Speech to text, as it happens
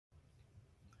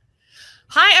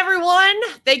Hi, everyone.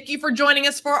 Thank you for joining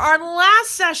us for our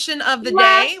last session of the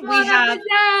day.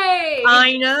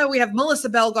 I know, we have Melissa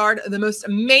Bellegarde, the most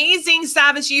amazing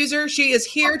Savvas user. She is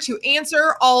here to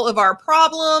answer all of our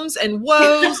problems and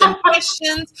woes and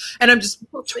questions. And I'm just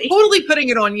totally putting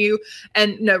it on you.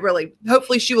 And no, really,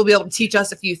 hopefully she will be able to teach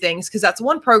us a few things, because that's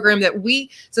one program that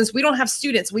since we don't have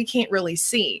students, we can't really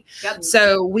see. Yep.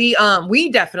 So we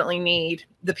definitely need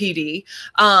the PD.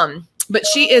 But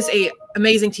she is an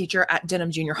amazing teacher at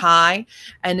Denham Junior High.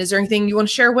 And is there anything you want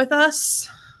to share with us?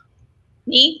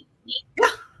 Me? Yeah.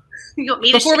 You want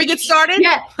me Before we get started?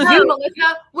 Yeah. You,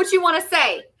 Melissa, what you want to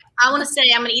say? I want to say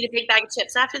I'm going to eat a big bag of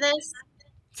chips after this.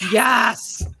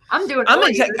 Yes. I'm going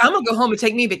to go home and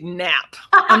take me a big nap.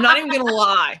 I'm not even going to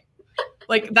lie.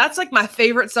 Like, that's like my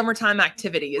favorite summertime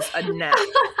activity is a nap.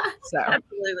 So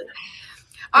absolutely.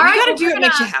 All right, you got to do what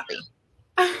makes you happy.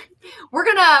 We're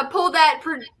going to pull that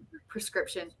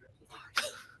prescription.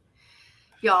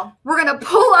 Y'all, we're going to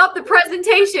pull up the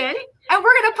presentation and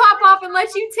we're going to pop off and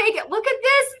let you take it. Look at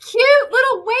this cute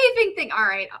little waving thing. All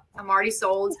right, I'm already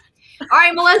sold. All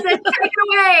right, Melissa, take it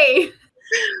away.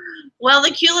 Well,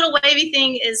 the cute little wavy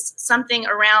thing is something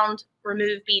around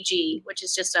Remove BG, which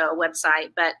is just a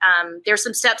website. But there's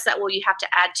some steps that you have to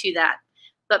add to that.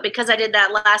 But because I did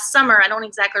that last summer, I don't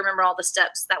exactly remember all the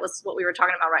steps. That was what we were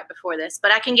talking about right before this.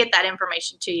 But I can get that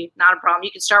information to you. Not a problem.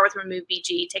 You can start with Remove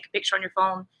BG, take a picture on your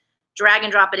phone, drag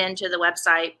and drop it into the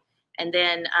website, and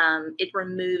then it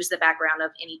removes the background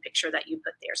of any picture that you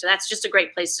put there. So that's just a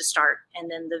great place to start.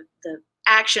 And then the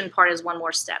action part is one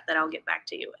more step that I'll get back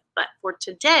to you with. But for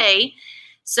today,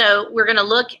 so we're going to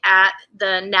look at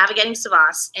the Navigating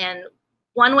Savvas. And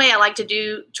one way I like to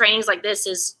do trainings like this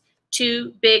is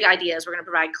two big ideas. We're going to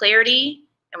provide clarity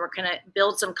and we're going to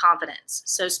build some confidence.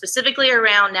 So specifically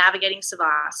around Navigating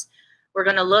Savvas, we're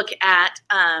going to look at,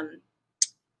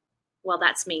 well,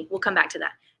 that's me. We'll come back to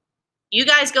that. You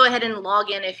guys go ahead and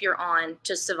log in if you're on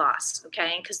to Savvas,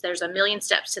 okay? Because there's a million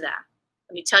steps to that.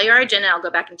 Let me tell you our agenda. I'll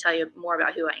go back and tell you more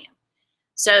about who I am.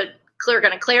 So we're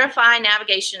going to clarify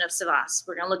navigation of Savvas.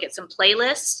 We're going to look at some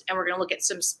playlists and we're going to look at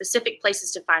some specific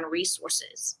places to find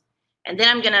resources. And then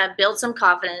I'm going to build some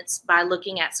confidence by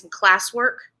looking at some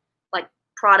classwork, like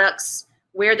products,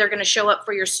 where they're going to show up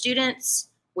for your students,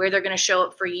 where they're going to show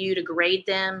up for you to grade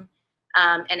them,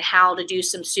 and how to do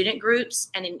some student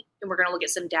groups. And we're going to look at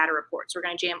some data reports. We're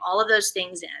going to jam all of those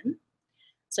things in.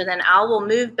 So then I will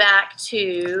move back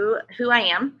to who I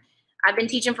am. I've been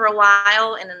teaching for a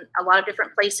while in a lot of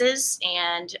different places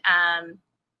and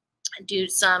do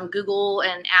some Google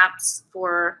and apps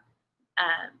for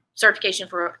certification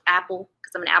for Apple,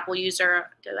 because I'm an Apple user.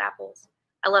 Go Apples.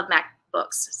 I love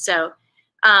MacBooks. So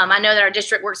I know that our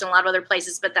district works in a lot of other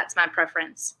places, but that's my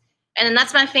preference. And then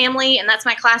that's my family, and that's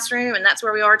my classroom, and that's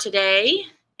where we are today.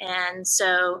 And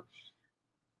so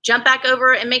jump back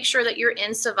over and make sure that you're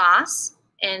in Savvas.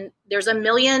 And there's a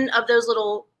million of those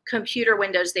little computer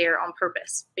windows there on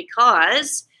purpose,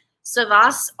 because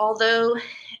Savvas, although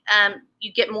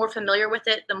you get more familiar with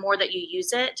it the more that you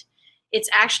use it, it's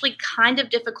actually kind of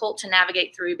difficult to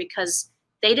navigate through because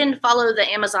they didn't follow the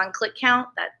Amazon click count,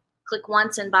 that click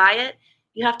once and buy it.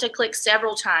 You have to click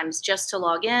several times just to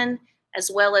log in, as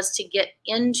well as to get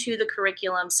into the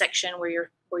curriculum section where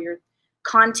your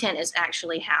content is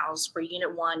actually housed for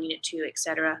Unit 1, Unit 2,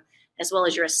 etc., as well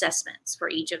as your assessments for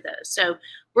each of those. So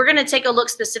we're going to take a look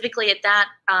specifically at that,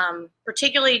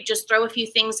 particularly just throw a few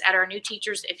things at our new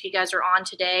teachers. If you guys are on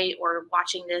today or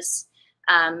watching this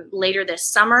later this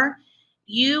summer,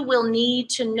 you will need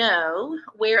to know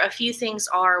where a few things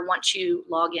are once you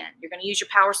log in. You're going to use your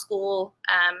Power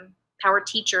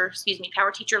Teacher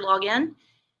login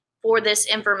for this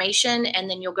information, and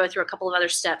then you'll go through a couple of other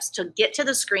steps to get to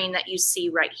the screen that you see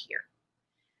right here.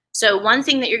 So one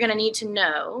thing that you're going to need to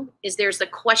know is there's the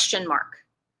question mark.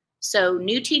 So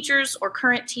new teachers or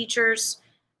current teachers,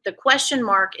 the question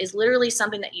mark is literally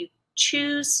something that you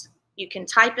choose. You can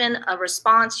type in a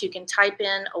response, you can type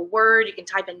in a word, you can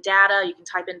type in data, you can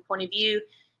type in point of view.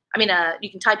 You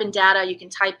can type in data, you can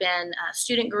type in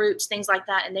student groups, things like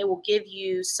that, and they will give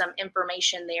you some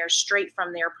information there straight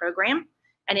from their program,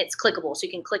 and it's clickable. So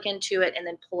you can click into it and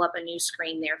then pull up a new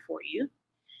screen there for you.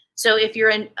 So if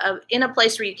you're in a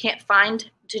place where you can't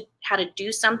find how to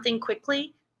do something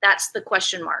quickly, that's the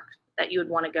question mark that you would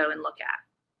want to go and look at.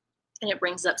 And it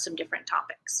brings up some different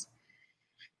topics.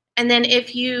 And then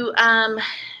if you,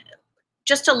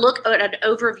 just to look at an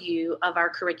overview of our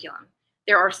curriculum,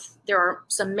 there are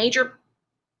some major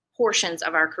portions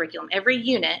of our curriculum. Every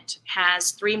unit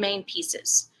has 3 main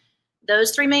pieces.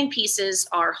 Those 3 main pieces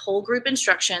are whole group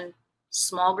instruction,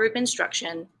 small group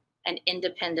instruction, and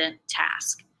independent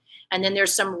task. And then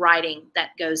there's some writing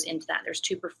that goes into that. There's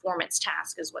 2 performance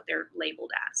tasks is what they're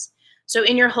labeled as. So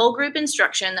in your whole group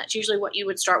instruction, that's usually what you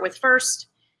would start with first.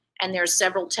 And there's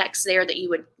several texts there that you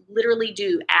would literally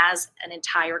do as an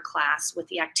entire class with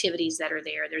the activities that are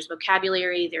there. There's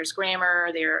vocabulary, there's grammar,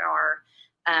 there are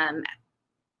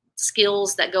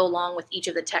skills that go along with each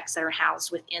of the texts that are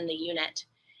housed within the unit.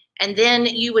 And then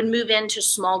you would move into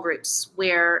small groups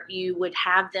where you would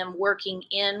have them working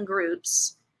in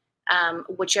groups,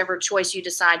 whichever choice you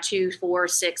decide, 2, 4,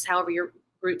 6, however your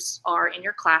groups are in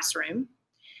your classroom.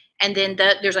 And then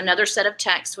there's another set of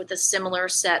text with a similar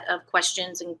set of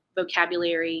questions and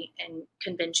vocabulary and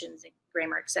conventions and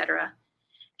grammar, etc.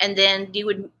 And then you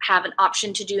would have an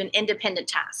option to do an independent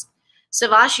task.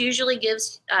 Savvas usually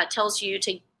tells you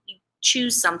to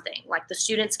choose something, like the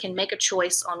students can make a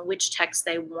choice on which text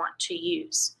they want to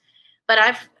use. But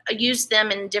I've used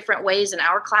them in different ways in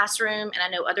our classroom, and I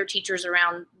know other teachers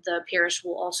around the parish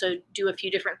will also do a few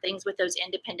different things with those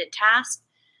independent tasks.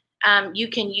 You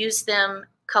can use them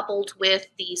coupled with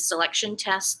the selection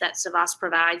test that Savvas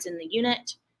provides in the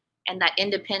unit, and that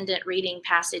independent reading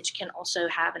passage can also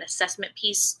have an assessment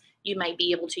piece. You might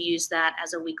be able to use that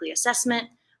as a weekly assessment,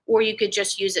 or you could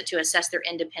just use it to assess their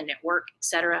independent work,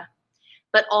 etc.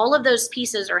 But all of those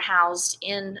pieces are housed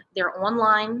in their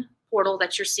online portal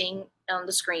that you're seeing on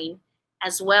the screen,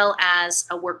 as well as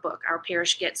a workbook. Our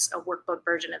parish gets a workbook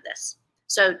version of this.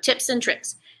 So tips and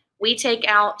tricks. We take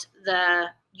out the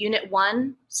unit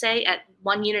 1, say at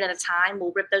 1 unit at a time.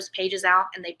 We'll rip those pages out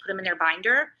and they put them in their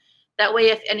binder. That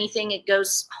way, if anything, it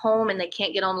goes home and they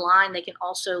can't get online, they can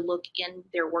also look in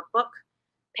their workbook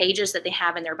pages that they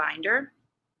have in their binder.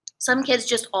 Some kids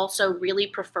just also really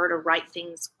prefer to write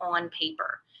things on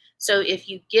paper. So if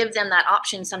you give them that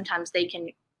option, sometimes they can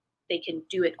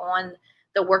do it on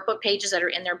the workbook pages that are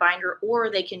in their binder, or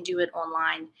they can do it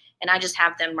online. And I just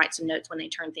have them write some notes when they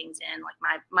turn things in,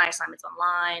 like my assignment's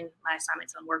online, my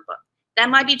assignment's on workbook.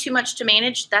 That might be too much to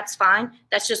manage. That's fine.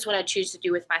 That's just what I choose to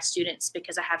do with my students,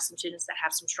 because I have some students that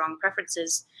have some strong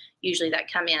preferences usually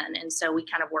that come in. And so we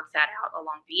kind of work that out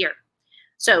along the year.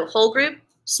 So whole group,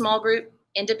 small group,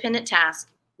 independent task,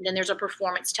 and then there's a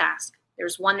performance task.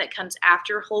 There's one that comes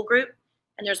after whole group,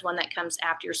 and there's one that comes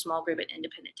after your small group and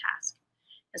independent task.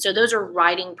 And so those are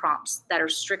writing prompts that are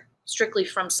strictly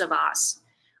from Savvas.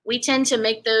 We tend to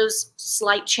make those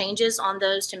slight changes on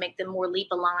those to make them more LEAP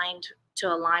aligned, to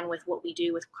align with what we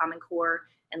do with Common Core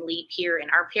and LEAP here in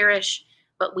our parish.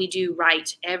 But we do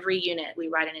write every unit. We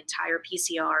write an entire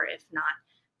PCR, if not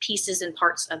pieces and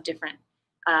parts of different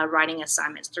writing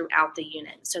assignments throughout the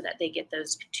unit, so that they get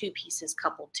those 2 pieces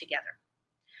coupled together.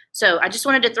 So I just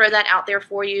wanted to throw that out there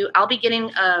for you. I'll be getting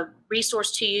a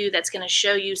resource to you that's going to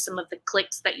show you some of the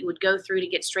clicks that you would go through to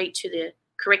get straight to the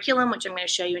curriculum, which I'm going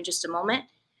to show you in just a moment.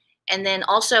 And then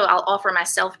also I'll offer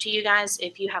myself to you guys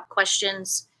if you have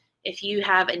questions, if you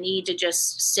have a need to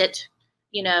just sit,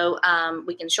 we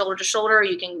can shoulder to shoulder,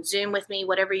 you can Zoom with me,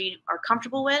 whatever you are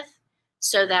comfortable with,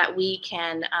 so that we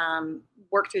can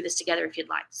work through this together if you'd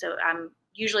like. So I'm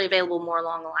usually available more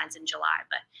along the lines in July,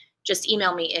 but just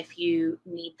email me if you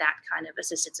need that kind of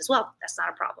assistance as well. That's not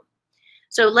a problem.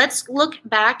 So let's look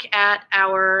back at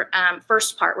our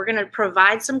first part. We're going to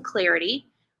provide some clarity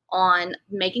on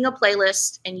making a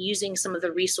playlist and using some of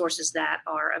the resources that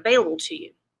are available to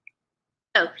you.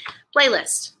 So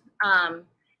playlist.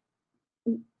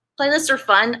 Playlists are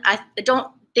fun. I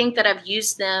don't think that I've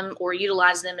used them or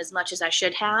utilized them as much as I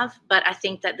should have, but I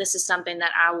think that this is something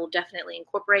that I will definitely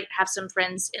incorporate. Have some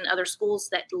friends in other schools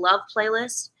that love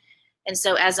playlists. And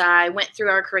so as I went through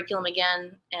our curriculum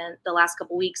again in the last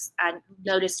couple of weeks, I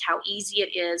noticed how easy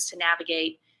it is to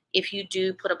navigate if you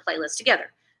do put a playlist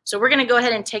together. So we're going to go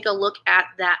ahead and take a look at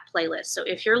that playlist. So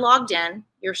if you're logged in,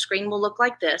 your screen will look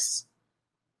like this.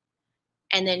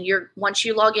 And then once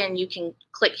you log in, you can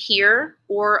click here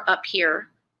or up here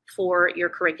for your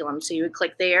curriculum. So you would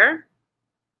click there.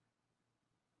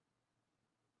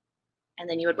 And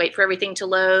then you would wait for everything to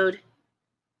load.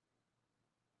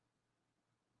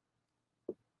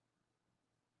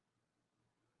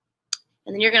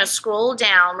 And then you're going to scroll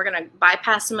down. We're going to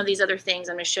bypass some of these other things.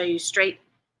 I'm going to show you straight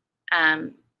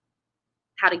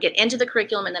how to get into the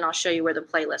curriculum, and then I'll show you where the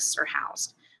playlists are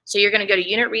housed. So you're going to go to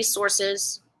Unit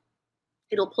Resources.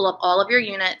 It'll pull up all of your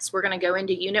units. We're going to go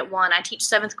into Unit 1. I teach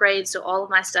 7th grade, so all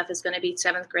of my stuff is going to be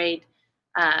 7th grade,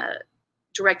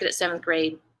 directed at 7th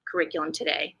grade curriculum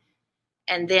today.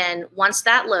 And then once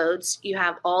that loads, you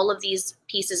have all of these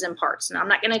pieces and parts. Now, I'm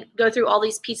not going to go through all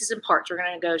these pieces and parts. We're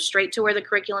going to go straight to where the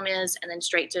curriculum is and then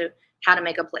straight to how to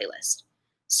make a playlist.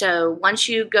 So once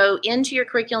you go into your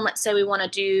curriculum, let's say we want to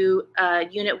do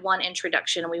Unit 1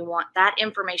 introduction, and we want that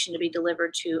information to be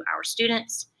delivered to our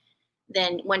students.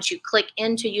 Then once you click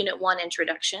into Unit 1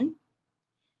 Introduction,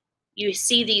 you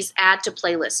see these Add to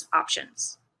Playlist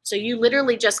options. So you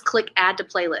literally just click Add to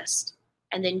Playlist,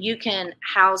 and then you can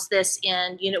house this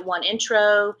in Unit 1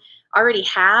 Intro. I already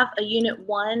have a Unit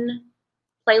 1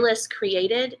 playlist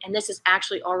created, and this is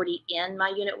actually already in my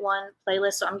Unit 1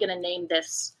 playlist. So I'm going to name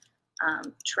this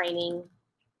Training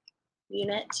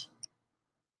Unit,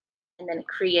 and then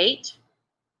Create.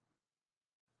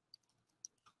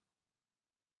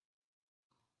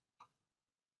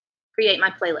 Create my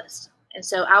playlist. And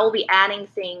so I will be adding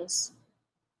things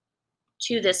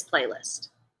to this playlist.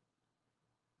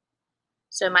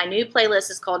 So my new playlist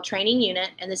is called Training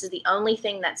Unit, and this is the only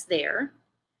thing that's there.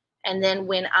 And then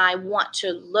when I want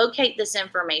to locate this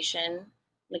information,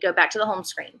 let me go back to the home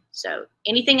screen. So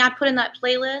anything I put in that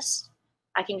playlist,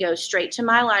 I can go straight to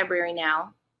my library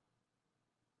now.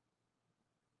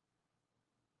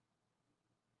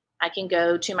 I can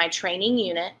go to my training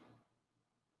unit,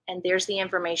 and there's the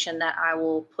information that I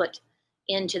will put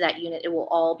into that unit. It will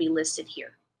all be listed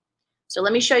here. So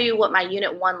let me show you what my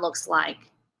Unit 1 looks like,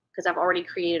 because I've already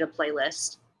created a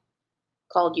playlist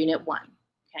called Unit 1.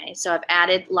 Okay, so I've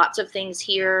added lots of things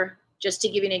here. Just to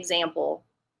give you an example,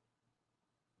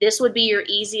 this would be your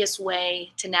easiest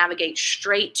way to navigate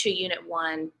straight to Unit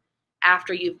 1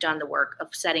 after you've done the work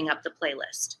of setting up the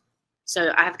playlist.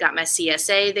 So I've got my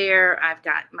CSA there. I've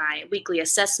got my weekly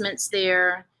assessments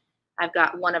there. I've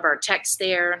got one of our texts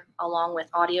there, along with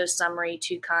audio summary.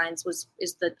 2 kinds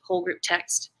is the whole group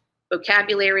text,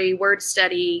 vocabulary, word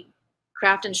study,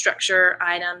 craft and structure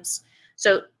items,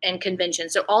 and convention.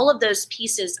 So all of those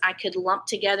pieces I could lump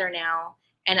together now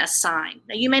and assign.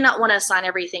 Now you may not want to assign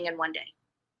everything in one day,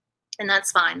 and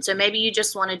that's fine. So maybe you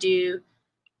just want to do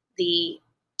the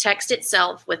text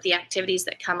itself with the activities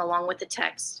that come along with the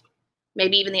text.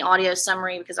 Maybe even the audio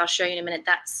summary, because I'll show you in a minute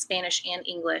that's Spanish and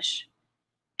English.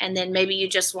 And then maybe you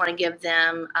just want to give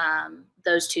them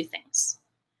those 2 things.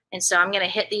 And so I'm going to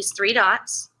hit these 3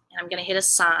 dots, and I'm going to hit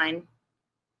Assign.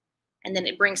 And then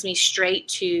it brings me straight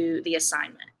to the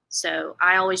assignment. So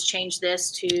I always change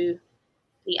this to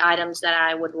the items that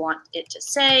I would want it to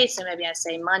say. So maybe I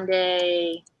say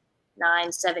Monday,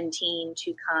 9/17,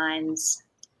 2 kinds,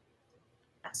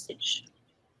 message.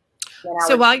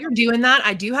 So while you're doing that,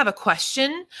 I do have a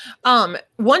question.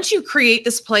 Once you create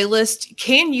this playlist,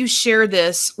 can you share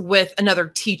this with another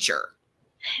teacher?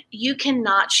 You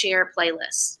cannot share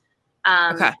playlists.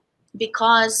 Okay.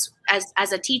 Because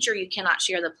as a teacher, you cannot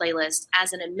share the playlist.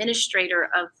 As an administrator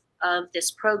of this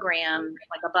program,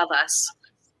 like above us,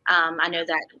 I know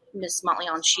that Ms.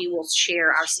 Montleon, she will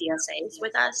share our CSAs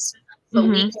with us, but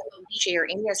we can share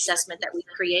any assessment that we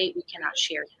create. We cannot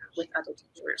share with other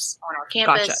teachers on our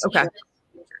campus. Gotcha. Okay.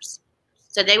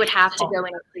 So they would have to go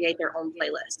in and create their own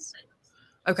playlists.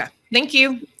 Okay. Thank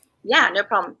you. Yeah, no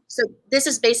problem. So this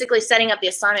is basically setting up the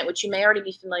assignment, which you may already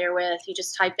be familiar with. You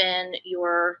just type in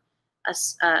your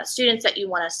students that you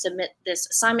want to submit this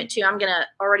assignment to. I'm going to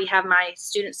already have my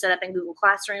students set up in Google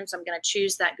Classroom, so I'm going to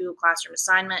choose that Google Classroom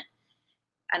assignment,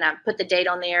 and I put the date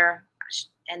on there,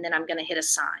 and then I'm going to hit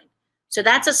Assign. So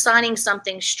that's assigning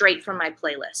something straight from my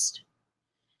playlist.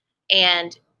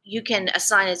 And you can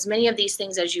assign as many of these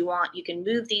things as you want. You can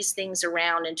move these things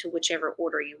around into whichever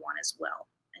order you want as well.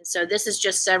 And so this is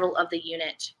just several of the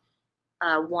Unit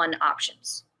 1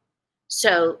 options.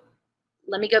 So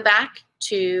let me go back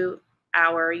to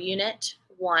our Unit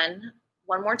 1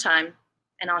 one more time,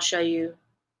 and I'll show you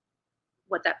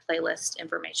what that playlist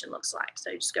information looks like.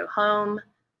 So you just go Home.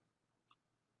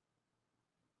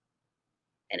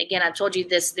 And again, I told you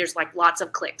this, there's like lots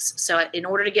of clicks. So in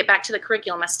order to get back to the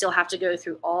curriculum, I still have to go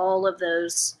through all of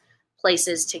those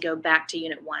places to go back to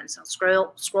Unit 1. So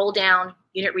scroll down,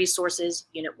 Unit Resources,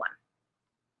 Unit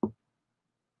 1.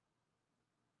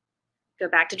 Go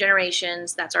back to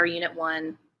Generations, that's our Unit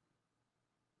 1.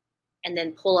 And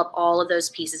then pull up all of those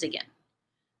pieces again.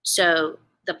 So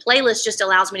the playlist just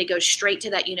allows me to go straight to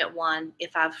that Unit 1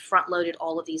 if I've front-loaded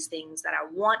all of these things that I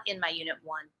want in my Unit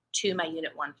 1 to my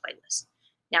Unit 1 playlist.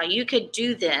 Now you could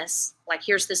do this, like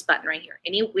here's this button right here.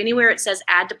 Anywhere it says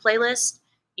Add to Playlist,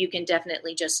 you can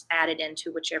definitely just add it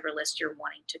into whichever list you're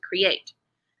wanting to create.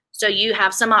 So you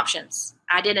have some options.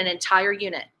 I did an entire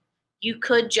unit. You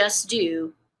could just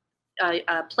do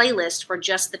a playlist for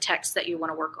just the text that you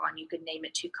want to work on. You could name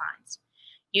it 2 kinds.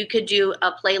 You could do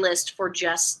a playlist for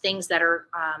just things that are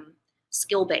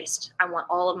skill-based. I want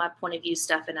all of my point of view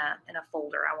stuff in a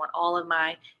folder. I want all of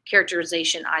my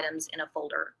characterization items in a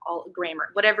folder, all grammar,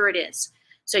 whatever it is.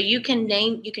 So you can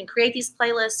create these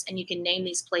playlists, and you can name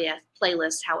these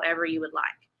playlists however you would like.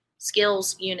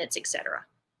 Skills, units, etc.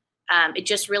 It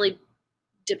just really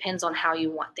depends on how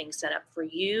you want things set up for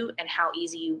you and how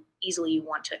easy easily you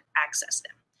want to access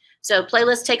them. So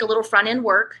playlists take a little front end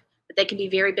work, but they can be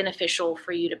very beneficial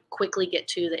for you to quickly get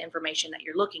to the information that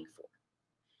you're looking for.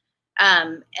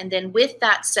 And then with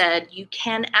that said, you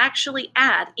can actually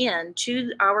add in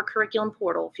to our curriculum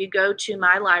portal. If you go to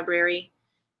my library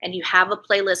and you have a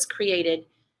playlist created,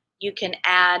 you can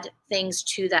add things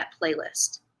to that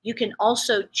playlist. You can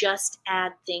also just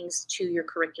add things to your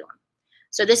curriculum.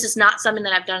 So this is not something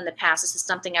that I've done in the past. This is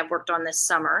something I've worked on this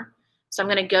summer. So I'm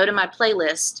going to go to my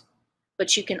playlist,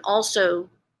 but you can also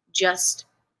just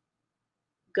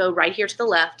go right here to the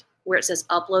left where it says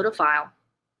upload a file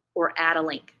or add a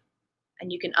link.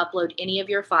 And you can upload any of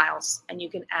your files and you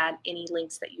can add any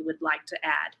links that you would like to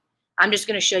add. I'm just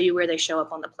going to show you where they show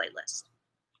up on the playlist.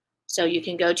 So you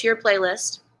can go to your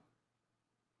playlist.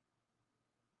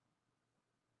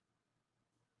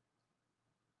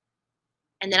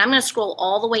 And then I'm going to scroll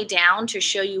all the way down to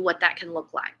show you what that can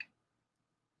look like.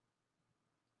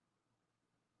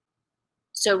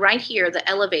 So right here, the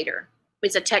elevator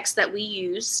is a text that we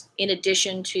use in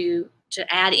addition to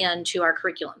add in to our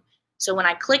curriculum. So when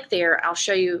I click there, I'll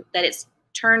show you that it's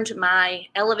turned my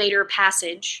elevator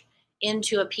passage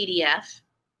into a PDF.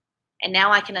 And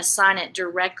now I can assign it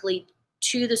directly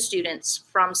to the students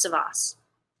from Savvas.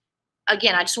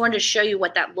 Again, I just wanted to show you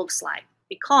what that looks like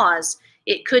because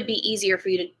it could be easier for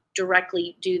you to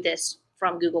directly do this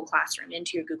from Google Classroom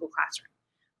into your Google Classroom.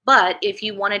 But if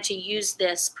you wanted to use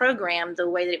this program the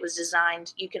way that it was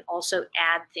designed, you can also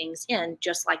add things in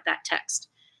just like that text.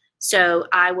 So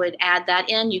I would add that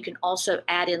in. You can also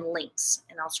add in links.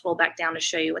 And I'll scroll back down to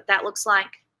show you what that looks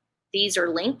like. These are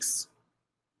links.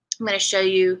 I'm going to show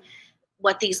you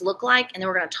what these look like, and then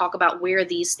we're going to talk about where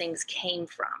these things came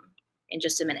from in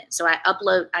just a minute. So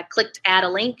I clicked add a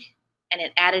link, and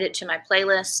it added it to my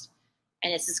playlist.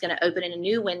 And this is going to open in a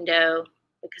new window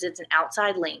because it's an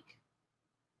outside link.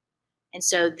 And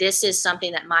so this is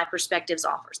something that My Perspectives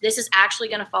offers. This is actually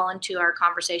going to fall into our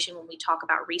conversation when we talk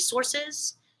about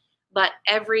resources. But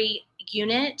every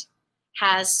unit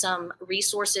has some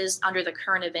resources under the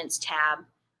current events tab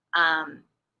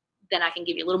that I can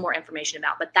give you a little more information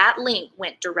about. But that link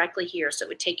went directly here. So it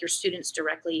would take your students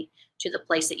directly to the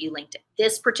place that you linked it.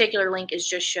 This particular link is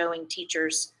just showing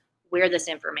teachers where this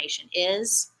information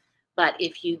is. But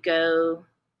if you go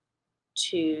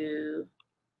to,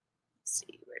 let's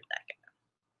see, where did that go?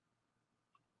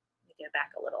 Let me go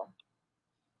back a little.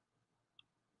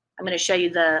 I'm going to show you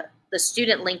the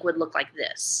student link would look like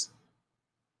this.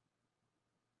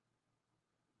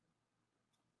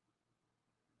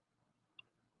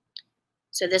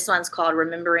 So this one's called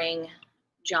Remembering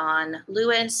John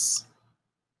Lewis.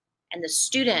 And the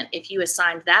student, if you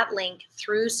assigned that link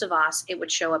through Savvas, it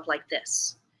would show up like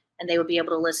this. And they would be able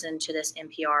to listen to this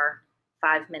NPR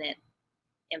 5-minute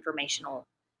informational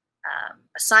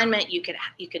assignment. You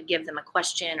could give them a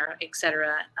question or et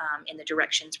cetera in the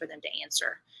directions for them to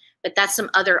answer. But that's some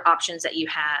other options that you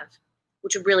have,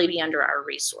 which would really be under our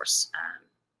resource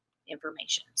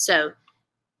information. So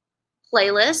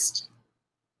playlist,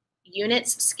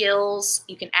 units, skills,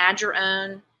 you can add your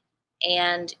own,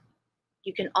 and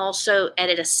you can also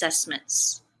edit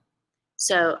assessments.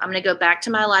 So I'm going to go back to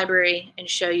my library and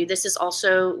show you. This is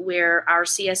also where our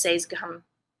CSAs come.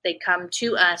 They come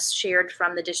to us shared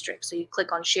from the district. So you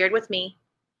click on Shared with Me,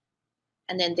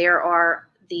 and then there are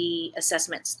the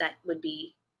assessments that would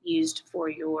be used for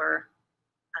your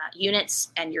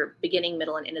units and your beginning,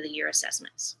 middle, and end of the year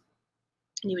assessments.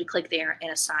 And you would click there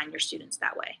and assign your students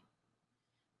that way.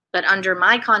 But under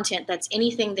My Content, that's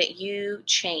anything that you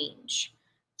change.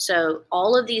 So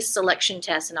all of these selection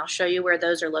tests, and I'll show you where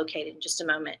those are located in just a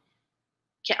moment,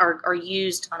 are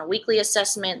used on a weekly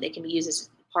assessment. They can be used as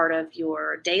part of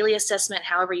your daily assessment,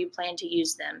 however you plan to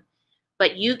use them.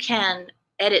 But you can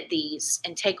edit these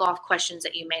and take off questions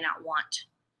that you may not want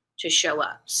to show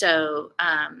up. So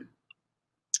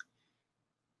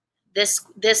this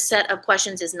set of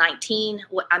questions is 19.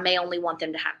 I may only want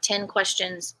them to have 10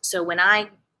 questions. So when I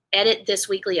edit this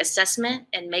weekly assessment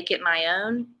and make it my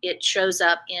own, it shows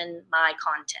up in My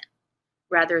Content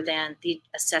rather than the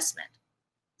assessment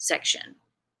section,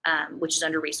 which is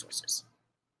under resources.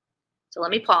 So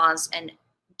let me pause. And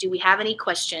do we have any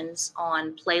questions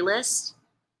on playlists?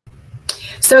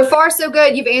 So far, so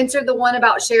good. You've answered the one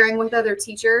about sharing with other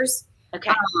teachers.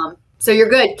 Okay. So you're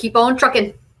good. Keep on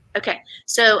trucking. Okay.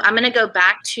 So I'm going to go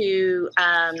back to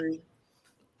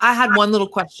I had one little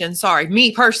question. Sorry,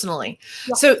 me personally.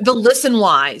 Yeah. So the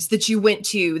Listenwise that you went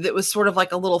to, that was sort of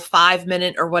like a little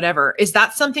 5-minute or whatever, is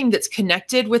that something that's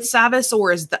connected with Savvas,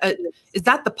 or is that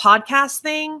the podcast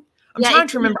thing? I'm trying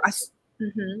to remember.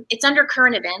 It's under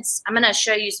current events. I'm going to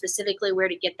show you specifically where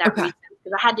to get that resource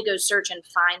because I had to go search and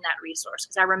find that resource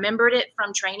because I remembered it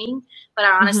from training, but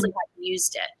I honestly hadn't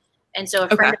used it. And so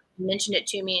a friend mentioned it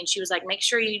to me, and she was like, make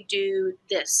sure you do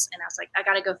this. And I was like, I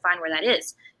got to go find where that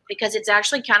is, because it's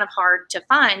actually kind of hard to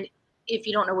find if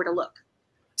you don't know where to look.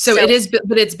 So it is,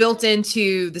 but it's built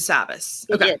into the Savvas.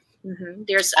 Okay.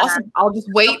 There's awesome. I'll just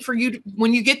wait for you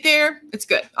when you get there. It's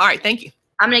good. All right. Thank you.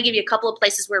 I'm going to give you a couple of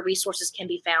places where resources can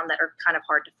be found that are kind of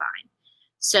hard to find.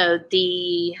 So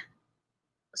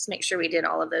let's make sure we did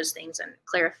all of those things and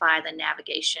clarify the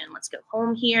navigation. Let's go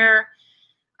home here.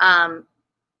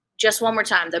 Just one more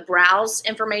time, the browse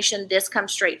information, this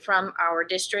comes straight from our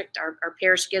district. Our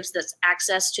parish gives us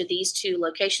access to these two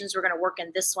locations. We're going to work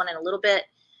in this one in a little bit.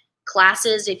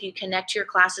 Classes, if you connect your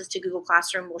classes to Google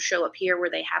Classroom, will show up here where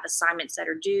they have assignments that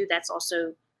are due. That's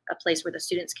also a place where the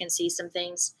students can see some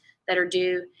things that are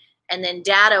due. And then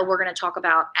data, we're going to talk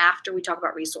about after we talk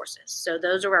about resources. So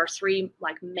those are our three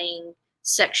main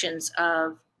sections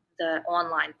of the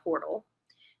online portal.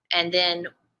 And then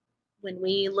when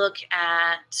we look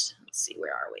at, let's see,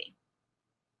 where are we?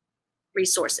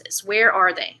 Resources, where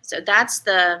are they? So that's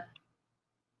the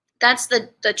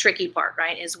tricky part,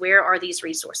 right? Is where are these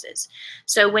resources?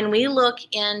 So when we look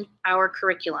in our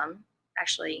curriculum,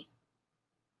 actually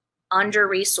under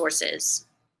resources,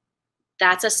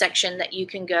 that's a section that you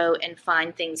can go and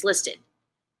find things listed.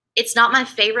 It's not my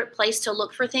favorite place to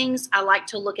look for things. I like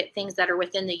to look at things that are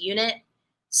within the unit,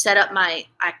 set up my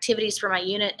activities for my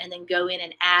unit, and then go in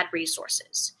and add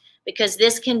resources, because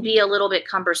this can be a little bit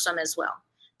cumbersome as well.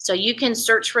 So you can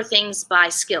search for things by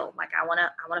skill. Like I want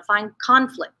to find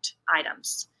conflict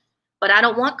items, but I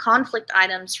don't want conflict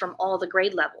items from all the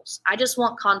grade levels. I just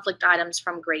want conflict items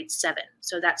from grade 7.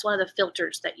 So that's one of the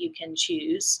filters that you can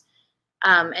choose.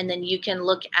 And then you can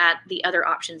look at the other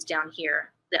options down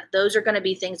here. Those are going to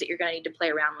be things that you're going to need to play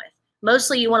around with.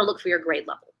 Mostly you want to look for your grade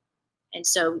level. And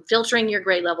so filtering your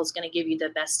grade level is going to give you the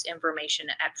best information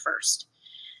at first.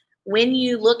 When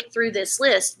you look through this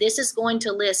list, this is going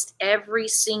to list every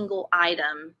single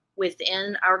item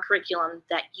within our curriculum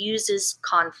that uses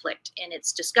conflict in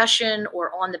its discussion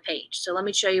or on the page. So let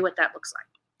me show you what that looks like.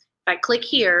 If I click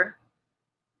here,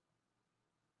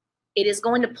 it is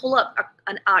going to pull up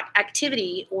an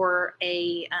activity or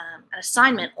an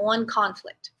assignment on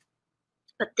conflict.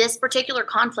 But this particular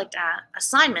conflict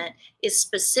assignment is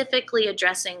specifically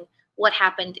addressing what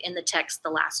happened in the text,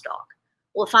 The Last Dog.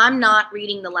 Well, if I'm not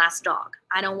reading The Last Dog,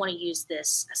 I don't want to use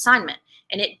this assignment.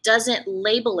 And it doesn't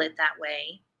label it that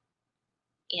way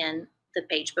in the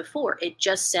page before. It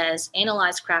just says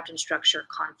analyze, craft, and structure,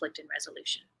 conflict, and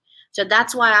resolution. So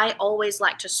that's why I always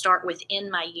like to start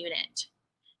within my unit,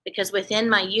 because within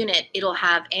my unit, it'll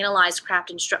have analyze,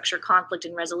 craft, and structure, conflict,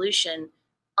 and resolution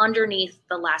underneath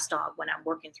The Last Dog when I'm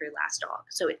working through Last Dog.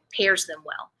 So it pairs them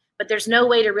well. But there's no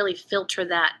way to really filter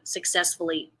that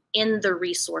successfully in the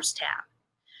resource tab.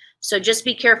 So just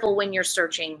be careful when you're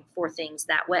searching for things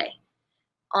that way.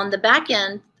 On the back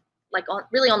end,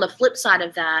 really on the flip side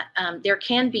of that, there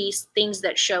can be things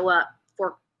that show up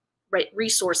for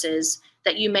resources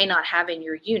that you may not have in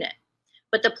your unit.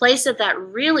 But the place that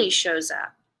really shows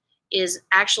up is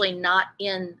actually not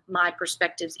in My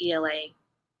Perspectives ELA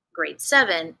grade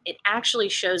 7. It actually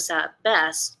shows up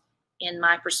best in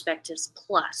My Perspectives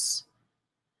Plus.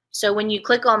 So when you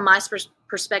click on My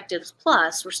Perspectives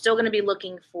Plus, we're still going to be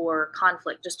looking for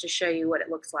conflict, just to show you what it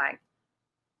looks like.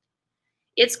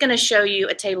 It's going to show you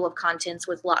a table of contents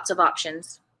with lots of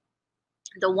options.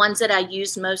 The ones that I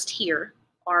use most here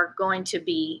are going to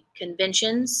be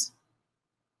conventions,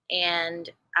 and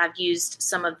I've used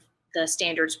some of the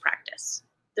standards practice.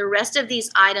 The rest of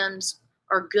these items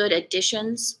are good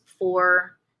additions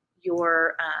for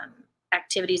your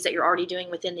activities that you're already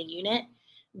doing within the unit,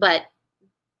 but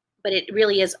it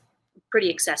really is pretty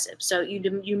excessive. So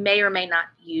you may or may not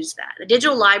use that. The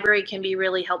digital library can be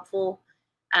really helpful,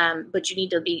 but you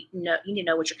need to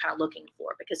know what you're kind of looking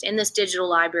for, because in this digital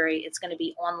library, it's going to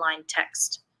be online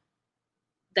text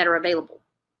that are available.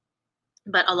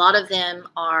 But a lot of them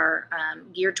are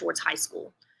geared towards high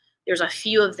school. There's a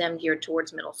few of them geared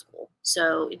towards middle school.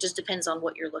 So it just depends on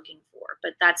what you're looking for.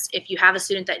 But that's, if you have a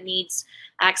student that needs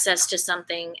access to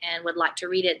something and would like to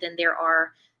read it, then there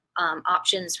are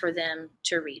options for them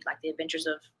to read, like The Adventures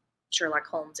of Sherlock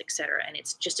Holmes, etc. And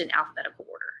it's just in alphabetical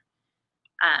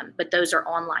order. But those are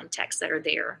online texts that are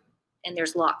there, and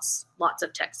there's lots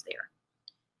of text there.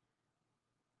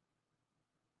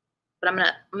 But I'm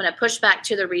gonna push back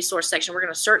to the resource section. We're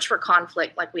gonna search for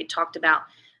conflict like we talked about.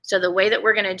 So the way that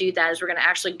we're gonna do that is we're gonna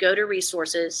actually go to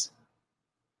resources.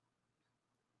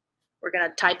 We're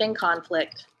gonna type in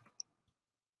conflict.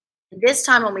 This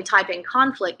time when we type in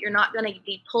conflict, you're not going to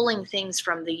be pulling things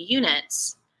from the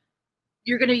units.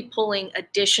 you're going to be pulling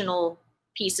additional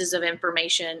pieces of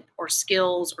information or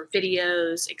skills or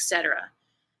videos, etc.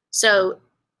 So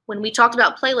when we talked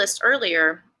about playlists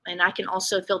earlier, and I can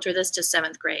also filter this to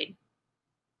 7th grade,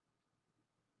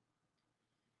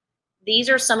 these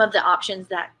are some of the options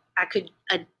that I could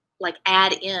like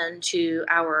add into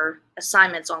our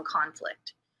assignments on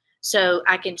conflict. So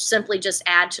I can simply just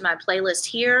add to my playlist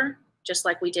here, just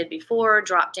like we did before,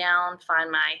 drop down,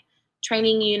 find my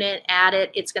training unit, add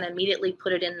it. It's going to immediately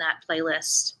put it in that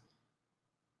playlist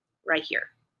right here.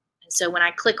 And so when I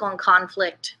click on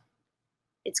conflict,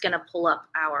 it's going to pull up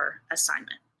our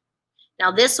assignment.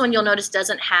 Now this one you'll notice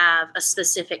doesn't have a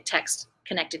specific text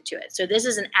connected to it. So this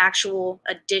is an actual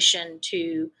addition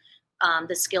to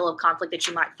the skill of conflict that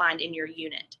you might find in your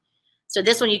unit. So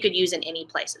this one you could use in any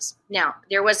places. Now,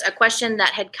 there was a question that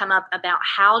had come up about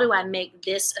how do I make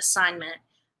this assignment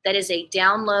that is a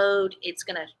download, it's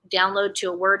going to download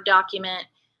to a Word document.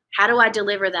 How do I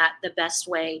deliver that the best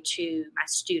way to my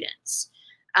students?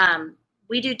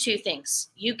 We do 2 things.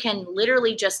 You can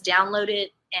literally just download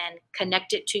it and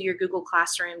connect it to your Google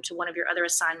Classroom to one of your other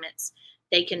assignments.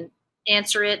 They can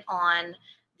answer it on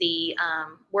the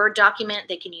Word document.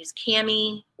 They can use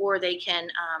Kami, or they can,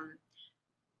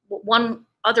 one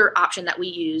other option that we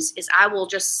use is I will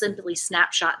just simply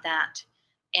snapshot that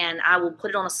and I will put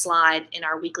it on a slide in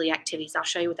our weekly activities. I'll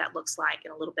show you what that looks like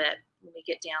in a little bit when we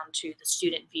get down to the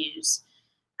student views.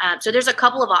 So there's a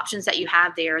couple of options that you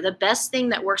have there. The best thing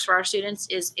that works for our students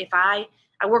is if I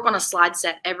work on a slide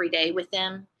set every day with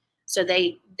them, so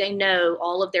they know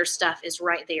all of their stuff is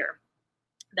right there.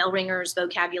 Bell ringers,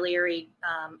 vocabulary,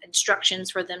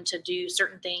 instructions for them to do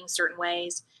certain things, certain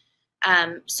ways.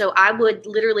 So I would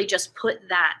literally just put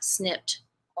that snipped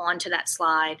onto that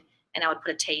slide, and I would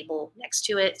put a table next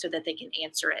to it so that they can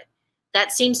answer it.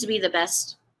 That seems to be the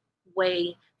best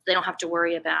way. They don't have to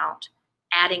worry about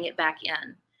adding it back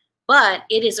in. But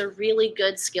it is a really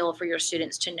good skill for your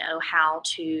students to know how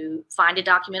to find a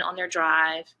document on their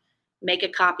drive, make a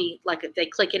copy. Like if they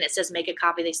click in, it says make a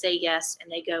copy, they say yes,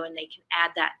 and they go and they can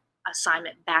add that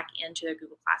assignment back into their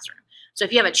Google Classroom. So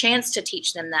if you have a chance to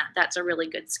teach them that, that's a really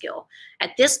good skill.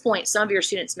 At this point, some of your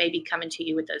students may be coming to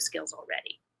you with those skills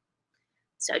already.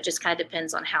 So it just kind of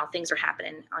depends on how things are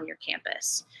happening on your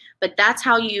campus. But that's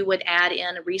how you would add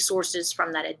in resources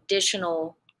from that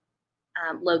additional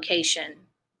location,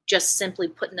 just simply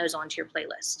putting those onto your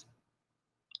playlist.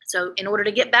 So in order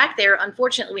to get back there,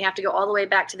 unfortunately, we have to go all the way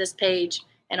back to this page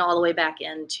and all the way back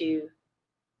into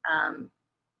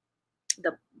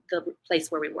the place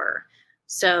where we were.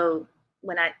 So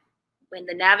when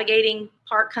the navigating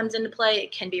part comes into play,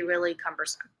 it can be really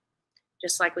cumbersome,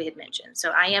 just like we had mentioned.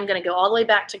 So I am going to go all the way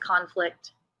back to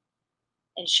conflict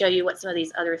and show you what some of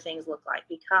these other things look like,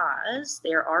 because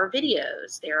there are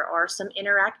videos, there are some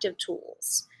interactive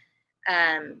tools,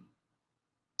 and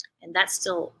that's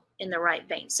still in the right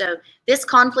vein. So this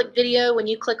conflict video, when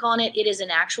you click on it, it is an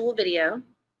actual video.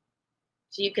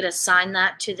 So you could assign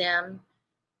that to them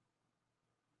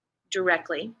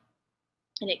directly,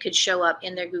 and it could show up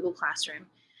in their Google Classroom.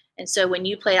 And so when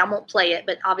you play, I won't play it,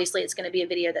 but obviously it's going to be a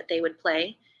video that they would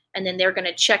play, and then they're going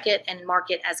to check it and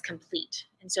mark it as complete.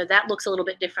 And so that looks a little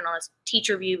bit different on a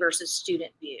teacher view versus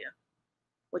student view,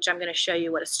 which I'm going to show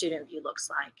you what a student view looks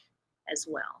like as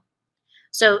well.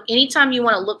 So anytime you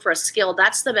want to look for a skill,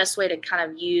 that's the best way to kind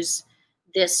of use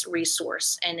this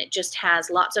resource. And it just has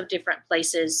lots of different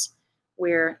places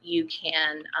where you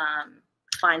can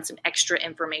find some extra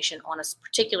information on a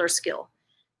particular skill.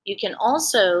 You can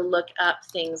also look up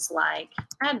things like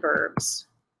adverbs.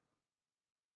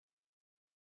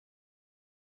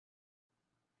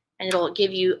 And it'll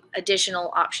give you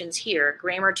additional options here,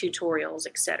 grammar tutorials,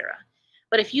 etc.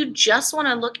 But if you just want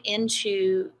to look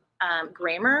into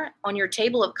grammar on your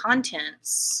table of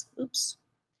contents,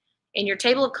 in your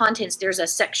table of contents, there's a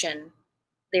section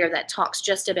there that talks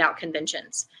just about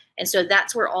conventions. And so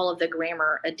that's where all of the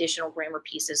additional grammar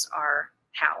pieces are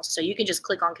housed. So you can just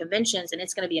click on conventions and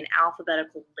it's going to be an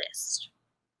alphabetical list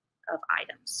of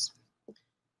items. I'm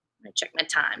going to check my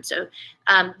time. So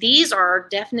these are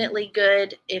definitely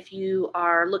good if you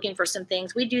are looking for some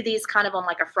things. We do these kind of on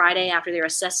like a Friday after their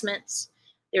assessments.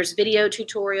 There's video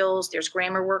tutorials, there's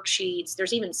grammar worksheets,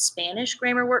 there's even Spanish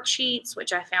grammar worksheets,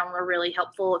 which I found were really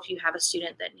helpful if you have a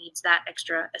student that needs that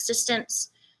extra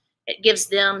assistance. It gives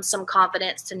them some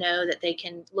confidence to know that they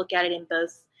can look at it in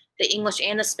both the English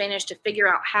and the Spanish to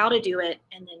figure out how to do it,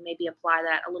 and then maybe apply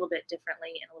that a little bit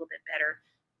differently and a little bit better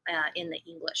in the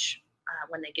English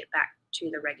when they get back to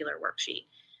the regular worksheet.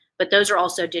 But those are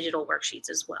also digital worksheets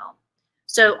as well.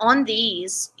 So on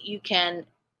these, you can,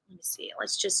 let me see,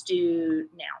 let's just do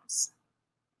nouns,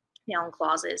 noun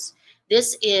clauses.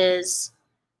 This is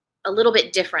a little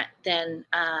bit different than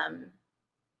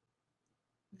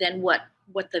what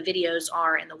the videos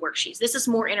are in the worksheets. This is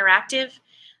more interactive.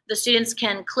 The students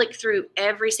can click through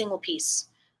every single piece.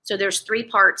 So there's 3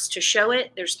 parts to show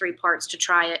it, there's 3 parts to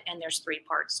try it, and there's 3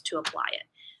 parts to apply it.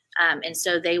 And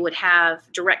so they would have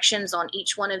directions on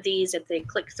each one of these if they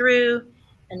click through,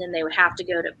 and then they would have to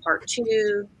go to part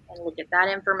 2 and look at that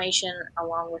information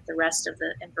along with the rest of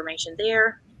the information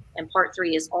there. And part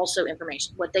 3 is also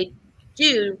information. What they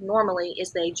do normally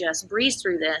is they just breeze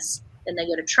through this, then they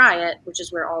go to try it, which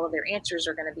is where all of their answers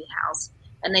are going to be housed.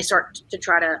 And they start to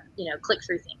try to, click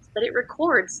through things. But it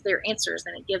records their answers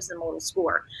and it gives them a little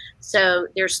score. So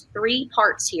there's 3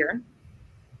 parts here.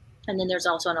 And then there's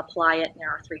also an apply it, and there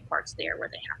are 3 parts there where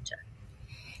they have to.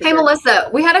 Hey, Melissa,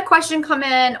 we had a question come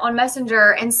in on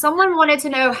Messenger, and someone wanted to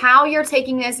know how you're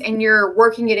taking this and you're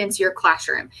working it into your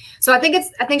classroom. So I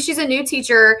think she's a new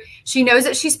teacher. She knows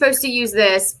that she's supposed to use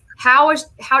this. How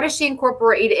does she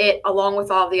incorporate it along with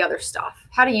all the other stuff?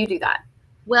 How do you do that?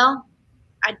 Well,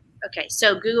 okay,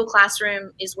 so Google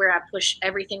Classroom is where I push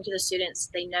everything to the students.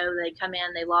 They know they come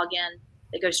in, they log in,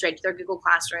 they go straight to their Google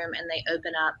Classroom, and they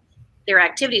open up their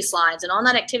activity slides. And on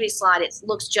that activity slide, it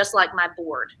looks just like my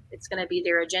board. It's going to be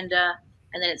their agenda,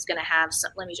 and then it's going to have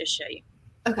some, let me just show you.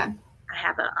 Okay. I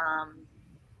have a,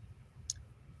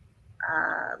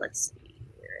 let's see,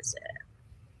 where is it?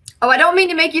 Oh, I don't mean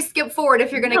to make you skip forward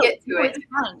if you're going to get to it. It's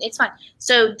fine. It's fine.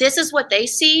 So this is what they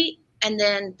see, and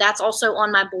then that's also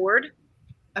on my board.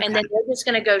 Okay. And then they're just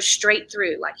going to go straight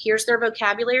through. Like, here's their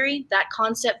vocabulary. That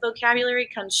concept vocabulary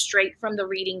comes straight from the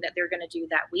reading that they're going to do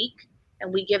that week.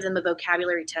 And we give them a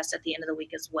vocabulary test at the end of the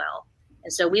week as well.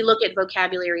 And so we look at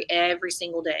vocabulary every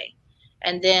single day.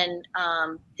 And then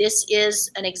this is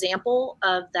an example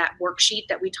of that worksheet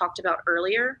that we talked about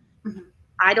earlier. Mm-hmm.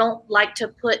 I don't like to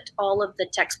put all of the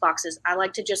text boxes. I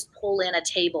like to just pull in a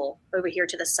table over here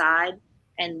to the side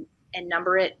and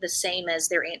number it the same as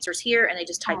their answers here, and they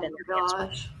just type in their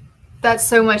answers. That's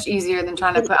so much easier than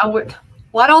trying to put.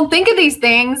 I don't think of these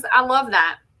things. I love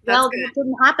that. Well, it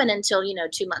didn't happen until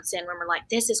 2 months in when we're like,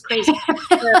 this is crazy.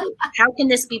 So how can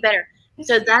this be better?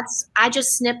 So I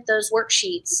just snipped those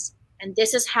worksheets, and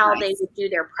this is how they would do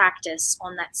their practice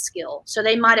on that skill. So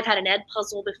they might have had an ed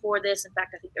puzzle before this. In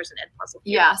fact, I think there's an ed puzzle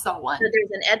here. Yeah, I saw one. So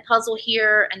there's an ed puzzle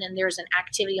here, and then there's an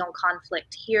activity on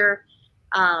conflict here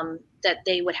that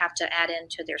they would have to add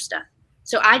into their stuff.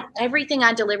 So everything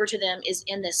I deliver to them is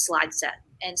in this slide set.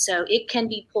 And so it can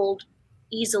be pulled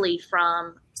easily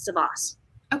from Savvas.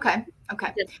 Okay.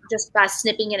 Just by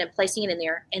snipping it and placing it in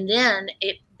there. And then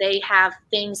they have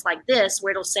things like this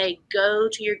where it'll say, go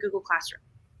to your Google Classroom.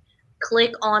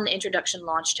 Click on the introduction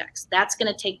launch text. That's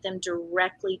going to take them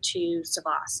directly to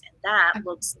Savvas. And that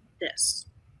looks like this.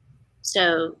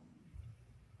 So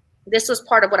this was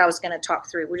part of what I was going to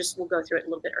talk through. We'll go through it a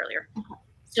little bit earlier. Okay.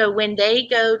 So when they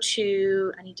go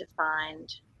to, I need to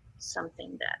find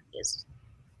something that is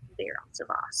there on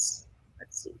Savvas.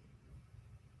 Let's see.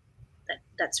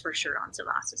 That's for sure on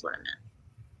Savvas is what I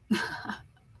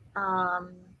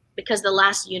meant. Because the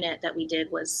last unit that we did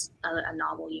was a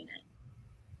novel unit.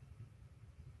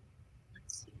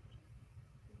 Let's see.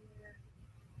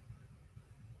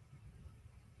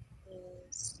 Here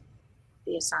is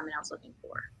the assignment I was looking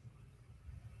for.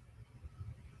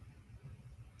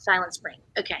 Silent Spring.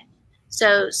 Okay.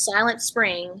 So Silent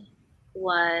Spring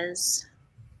was,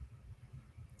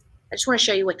 I just want to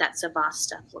show you what that Savvas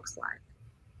stuff looks like.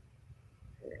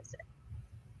 Where is it?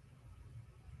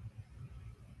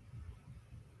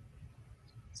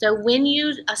 So when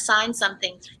you assign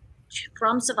something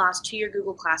from Savvas to your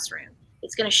Google Classroom,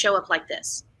 it's going to show up like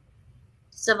this.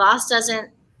 Savvas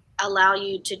doesn't allow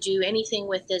you to do anything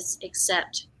with this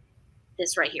except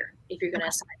this right here, if you're going to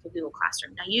assign to Google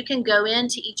Classroom. Now you can go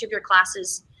into each of your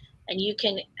classes and you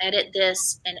can edit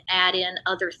this and add in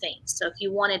other things. So if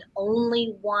you wanted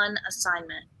only one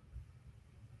assignment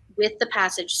with the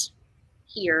passage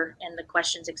here and the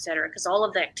questions, etc., because all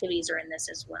of the activities are in this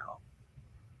as well.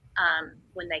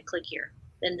 When they click here,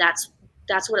 then that's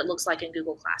what it looks like in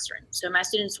Google Classroom. So my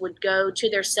students would go to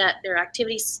their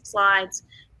activity slides,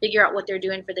 figure out what they're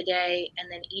doing for the day,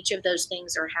 and then each of those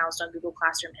things are housed on Google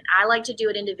Classroom. And I like to do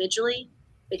it individually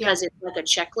because it's like a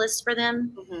checklist for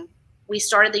them. Mm-hmm. We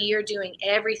started the year doing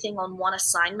everything on one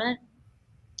assignment,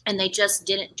 and they just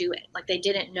didn't do it. Like they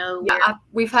didn't know. Yeah,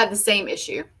 we've had the same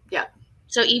issue. Yeah.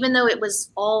 So even though it was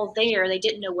all there, they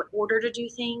didn't know what order to do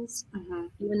things,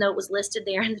 even though it was listed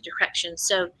there in the directions.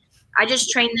 So I just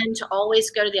train them to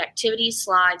always go to the activity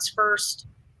slides first,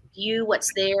 view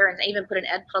what's there, and even put an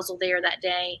ed puzzle there that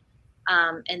day.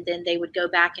 And then they would go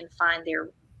back and find their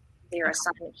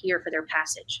assignment here for their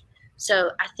passage.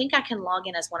 So I think I can log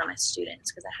in as one of my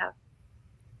students because I have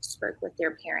spoke with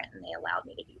their parent and they allowed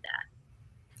me to do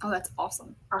that. Oh, that's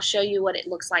awesome. I'll show you what it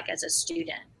looks like as a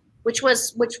student, which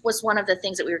was one of the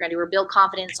things that we were going to do. We're build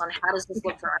confidence on how does this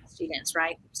look for our students,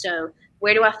 right? So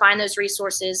where do I find those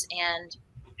resources and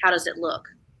how does it look?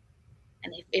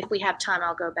 And if we have time,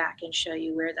 I'll go back and show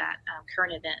you where that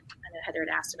current event, I know Heather had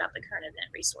asked about the current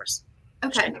event resource.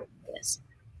 Okay.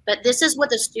 But this is what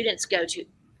the students go to.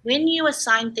 When you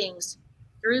assign things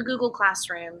through Google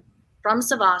Classroom, from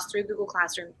Savvas through Google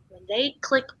Classroom, when they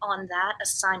click on that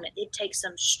assignment, it takes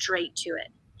them straight to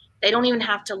it. They don't even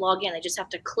have to log in. They just have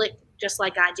to click, just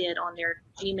like I did on their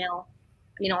Gmail,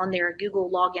 on their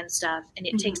Google login stuff, and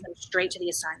it takes them straight to the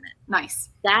assignment. Nice.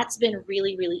 That's been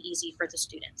really, really easy for the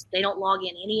students. They don't log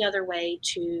in any other way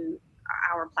to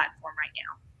our platform right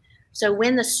now. So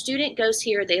when the student goes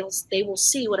here, they will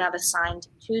see what I've assigned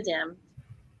to them.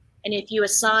 And if you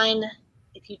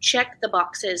check the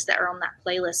boxes that are on that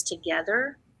playlist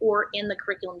together or in the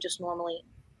curriculum just normally,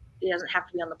 it doesn't have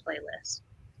to be on the playlist,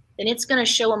 then it's going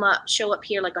to show up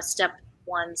here like a step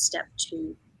 1, step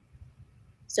 2.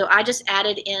 So I just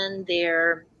added in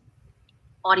their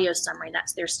audio summary.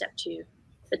 That's their step 2.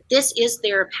 But this is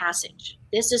their passage.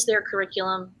 This is their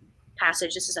curriculum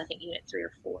passage. This is, I think, unit 3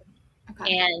 or 4.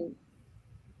 Okay. And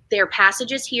their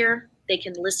passage is here. They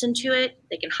can listen to it.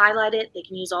 They can highlight it. They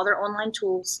can use all their online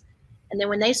tools. And then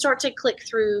when they start to click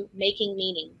through making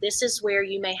meaning, this is where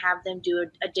you may have them do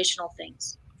additional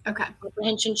things. Okay.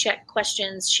 Comprehension check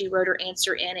questions. She wrote her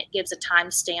answer in. It gives a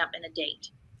timestamp and a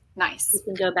date. Nice. You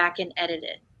can go back and edit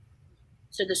it.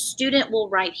 So the student will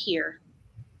write here.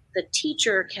 The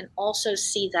teacher can also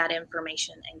see that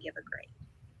information and give a grade.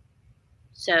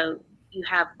 So you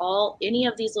have any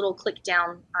of these little click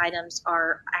down items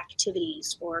are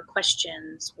activities or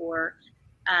questions or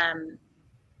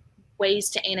ways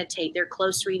to annotate. Their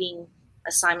close reading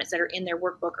assignments that are in their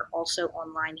workbook are also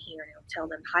online here. And it'll tell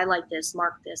them, highlight this,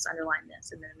 mark this, underline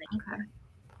this, and then they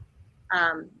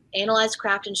can analyze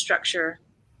craft and structure.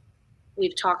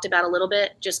 We've talked about a little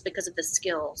bit just because of the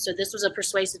skill. So this was a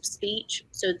persuasive speech.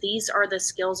 So these are the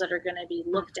skills that are going to be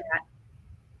looked at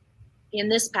in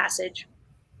this passage,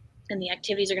 and the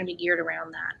activities are going to be geared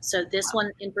around that. So this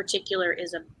one in particular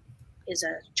is a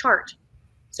chart.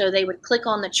 So they would click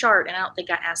on the chart, and I don't think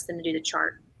I asked them to do the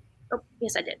chart. Oh,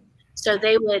 yes, I did. So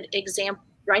they would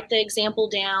write the example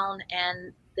down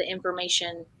and the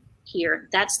information here.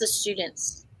 That's the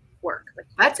student's work.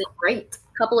 That's great.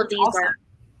 A couple of these are,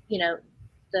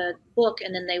 the book,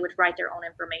 and then they would write their own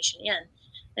information in.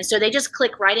 And so they just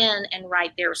click right in and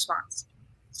write their response.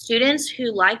 Students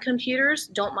who like computers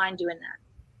don't mind doing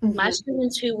that. My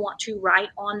students who want to write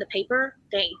on the paper,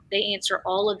 they answer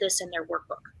all of this in their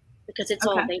workbook because it's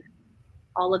all there.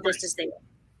 All of this is there.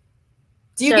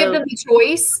 Do you give them the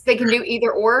choice? They can do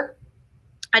either or?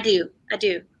 I do.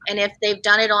 And if they've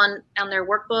done it on their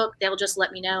workbook, they'll just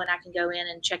let me know and I can go in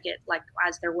and check it. Like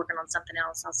as they're working on something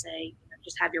else, I'll say,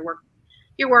 just have your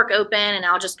work open, and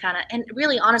I'll just and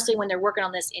really honestly, when they're working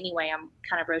on this anyway, I'm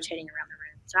kind of rotating around the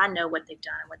room. So I know what they've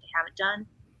done and what they haven't done.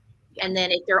 And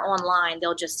then if they're online,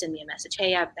 they'll just send me a message.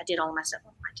 Hey, I did all my stuff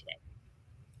online today.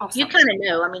 Awesome. You kind of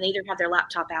know. I mean, they either have their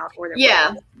laptop out or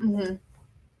their phone.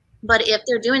 But if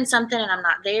they're doing something and I'm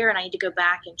not there and I need to go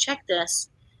back and check this,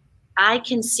 I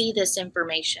can see this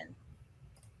information.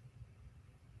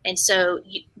 And so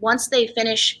once they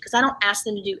finish, because I don't ask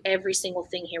them to do every single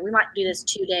thing here. We might do this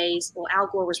 2 days. Well, Al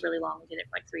Gore was really long. We did it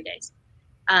for like 3 days.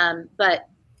 But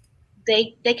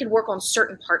they could work on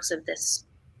certain parts of this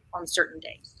on certain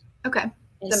days. Okay.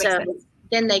 And so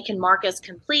then they can mark as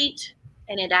complete,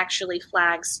 and it actually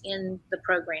flags in the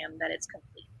program that it's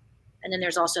complete. And then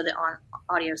there's also the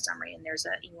audio summary, and there's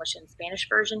an English and Spanish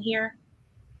version here.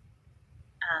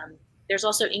 There's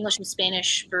also English and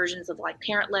Spanish versions of like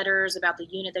parent letters about the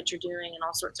unit that you're doing and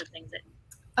all sorts of things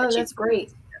that's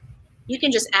great. You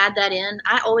can just add that in.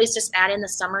 I always just add in the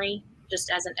summary just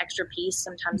as an extra piece.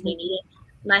 Sometimes they need it.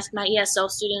 My ESL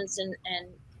students and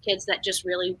kids that just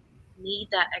really need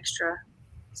that extra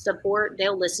support,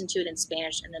 they'll listen to it in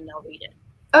Spanish and then they'll read it.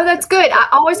 Oh, that's good. I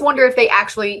always wonder if they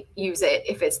actually use it,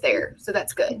 if it's there. So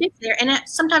that's good. It's there. And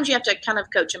sometimes you have to kind of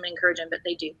coach them and encourage them, but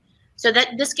they do. So that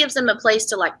this gives them a place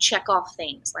to like check off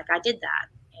things. Like I did that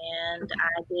and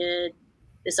I did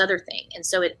this other thing. And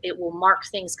so it will mark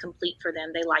things complete for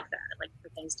them. They like that, like for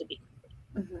things to be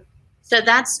complete. So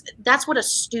that's what a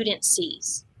student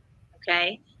sees.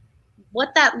 Okay.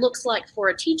 What that looks like for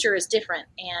a teacher is different,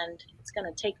 and it's going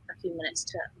to take a few minutes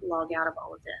to log out of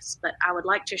all of this, but I would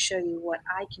like to show you what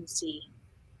I can see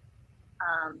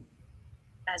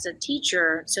as a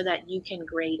teacher so that you can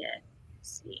grade it.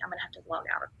 Let's see, I'm going to have to log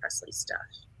out of Presley's stuff.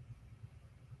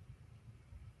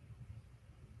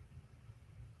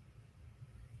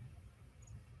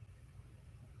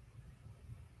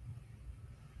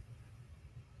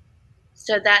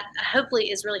 So that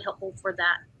hopefully is really helpful for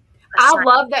that. I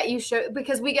love that you show,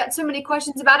 because we got so many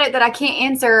questions about it that I can't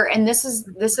answer. And this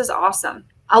is awesome.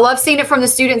 I love seeing it from the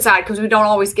student side because we don't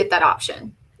always get that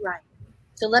option. Right.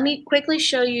 So let me quickly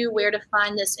show you where to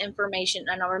find this information.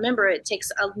 And I'll remember it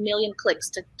takes 1 million clicks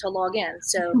to log in.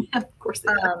 So of course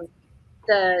it does.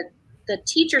 The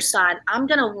teacher side, I'm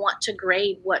going to want to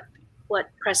grade what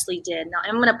Presley did. Now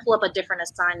I'm going to pull up a different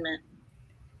assignment.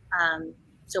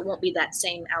 So it won't be that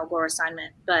same Algora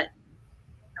assignment, but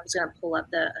I was going to pull up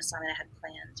the assignment I had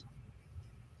planned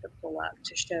to pull up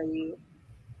to show you.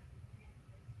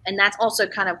 And that also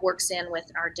kind of works in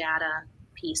with our data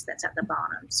piece that's at the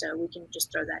bottom. So we can just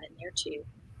throw that in there too.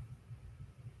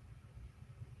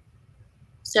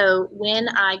 So when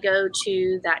I go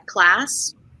to that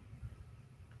class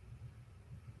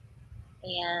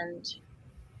and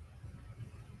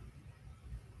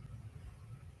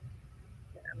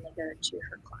I'm going to go to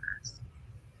her class.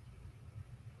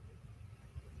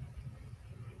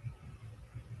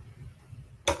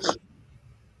 I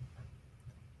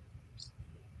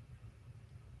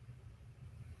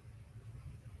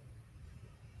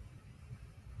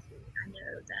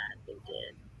know that they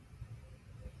did.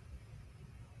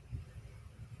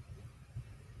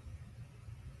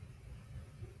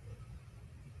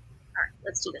 All right,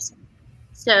 let's do this one.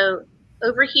 So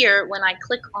over here, when I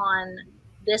click on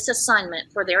this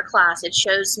assignment for their class, it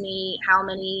shows me how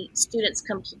many students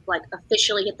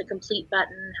officially hit the complete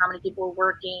button, how many people were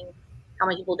working, how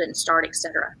many people didn't start,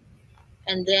 etc.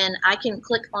 And then I can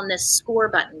click on this score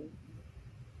button.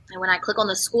 And when I click on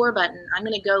the score button, I'm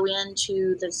going to go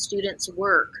into the student's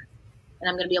work and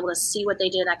I'm going to be able to see what they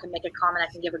did. I can make a comment,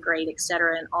 I can give a grade,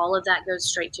 etc. And all of that goes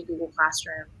straight to Google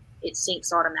Classroom. It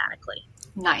syncs automatically.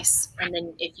 Nice. And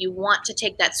then if you want to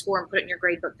take that score and put it in your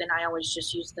grade book, then I always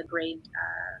just use the grade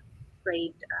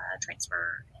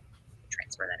transfer and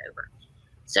transfer that over.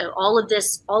 So all of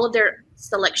this, all of their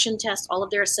selection tests, all of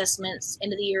their assessments,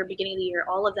 end of the year, beginning of the year,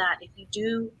 all of that, if you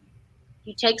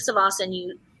take Savvas and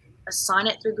you assign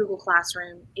it through Google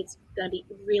Classroom, it's going to be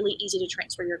really easy to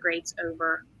transfer your grades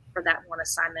over for that one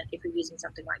assignment if you're using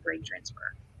something like grade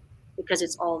transfer, because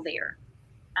it's all there.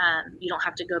 You don't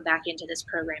have to go back into this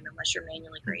program unless you're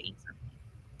manually grading something.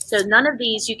 So none of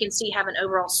these you can see have an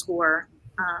overall score.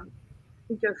 Let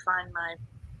me go find my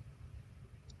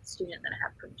student that I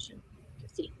have permission to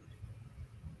see.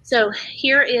 So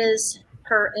here is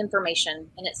her information,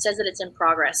 and it says that it's in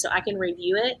progress. So I can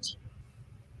review it,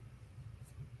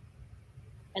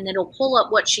 and then it'll pull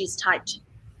up what she's typed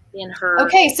in her.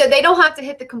 Okay, so they don't have to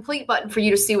hit the complete button for you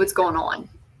to see what's going on.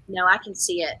 No, I can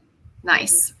see it.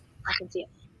 Nice. I can see it.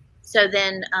 So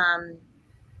then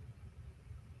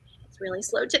it's really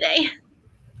slow today.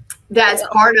 That's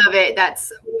part of it.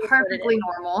 That's perfectly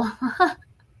normal.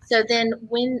 So then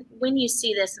when you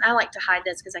see this, and I like to hide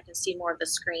this because I can see more of the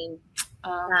screen.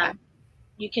 Okay.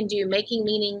 You can do making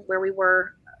meaning where we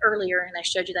were earlier, and I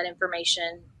showed you that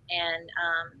information, and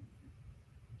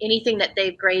anything that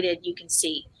they've graded, you can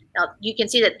see. Now, you can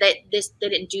see that they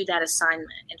didn't do that assignment.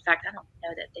 In fact, I don't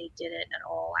know that they did it at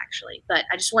all, actually. But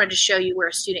I just wanted to show you where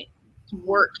a student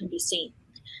work can be seen.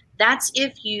 That's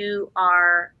if you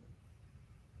are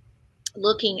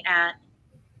looking at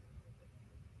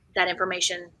that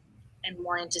information and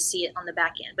wanting to see it on the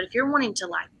back end. But if you're wanting to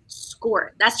like score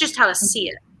it, that's just how to see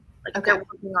it. Like they're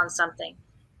working on something.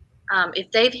 If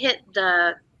they've hit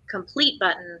the complete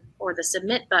button or the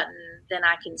submit button, then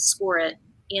I can score it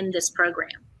in this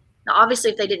program. Now,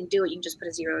 obviously, if they didn't do it, you can just put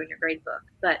a 0 in your grade book.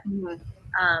 But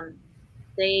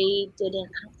they didn't,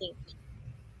 I don't think.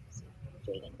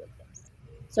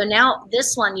 So now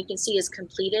this one you can see is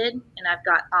completed, and I've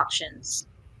got options.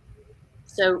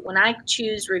 So when I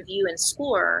choose review and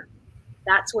score,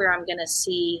 that's where I'm going to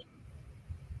see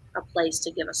a place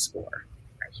to give a score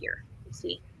right here. You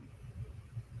see.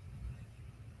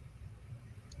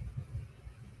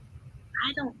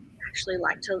 I don't actually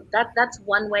like to, that's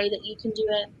one way that you can do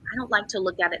it. I don't like to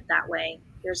look at it that way.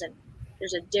 There's a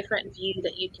different view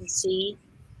that you can see,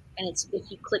 and it's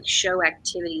if you click show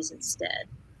activities instead.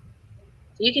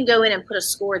 So you can go in and put a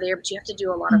score there, but you have to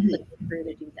do a lot of clicking through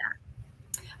to do that.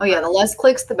 Oh yeah, the less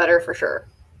clicks, the better for sure.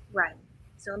 Right.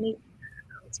 So let me,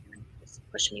 it's going to just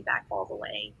push me back all the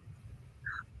way.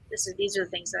 These are the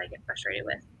things that I get frustrated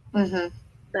with.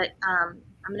 But I'm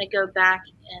going to go back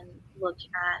and look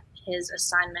at his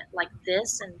assignment like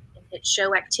this and hit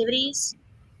show activities.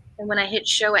 And when I hit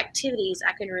show activities,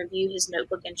 I can review his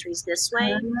notebook entries this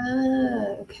way.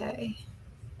 Okay.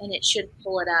 And it should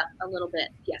pull it up a little bit.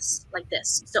 Yes, like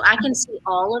this. So I can see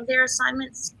all of their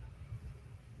assignments.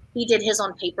 He did his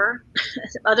on paper.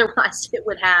 Otherwise, it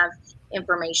would have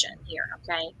information here,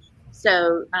 okay?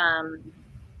 So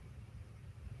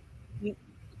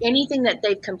anything that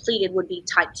they've completed would be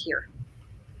typed here.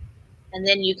 And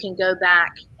then you can go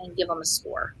back and give them a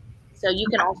score. So you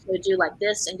can also do like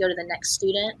this and go to the next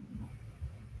student,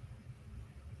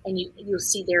 and you'll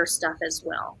see their stuff as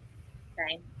well.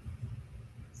 Okay.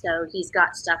 So he's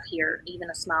got stuff here. Even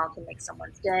a smile can make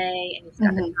someone's day, and he's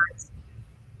got the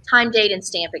time, date, and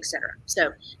stamp, etc.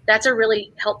 So that's a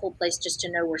really helpful place just to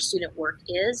know where student work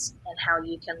is and how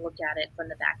you can look at it from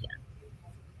the back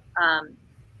end.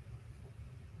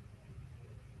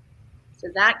 So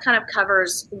that kind of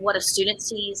covers what a student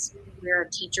sees, where a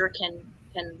teacher can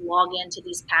log into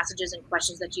these passages and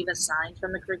questions that you've assigned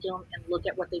from the curriculum and look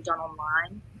at what they've done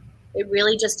online. It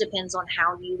really just depends on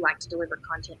how you like to deliver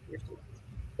content for your students.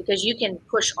 Because you can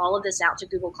push all of this out to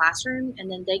Google Classroom,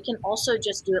 and then they can also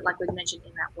just do it like we mentioned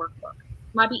in that workbook.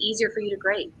 It might be easier for you to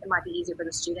grade. It might be easier for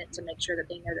the student to make sure that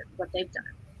they know that what they've done.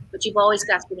 But you've always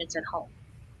got students at home.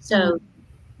 So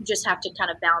you just have to kind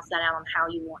of balance that out on how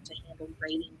you want to handle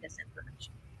grading this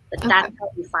information. But that's how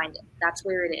you find it. That's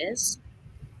where it is.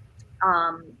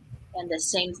 And the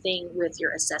same thing with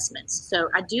your assessments. So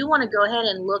I do want to go ahead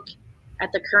and look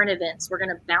at the current events. We're going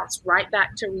to bounce right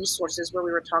back to resources where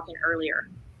we were talking earlier.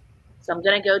 So I'm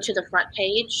going to go to the front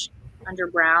page under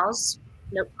Browse,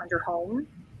 under Home,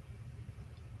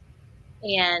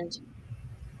 and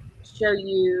show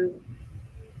you,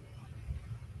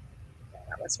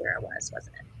 that was where I was,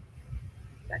 wasn't it?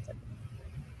 That's it.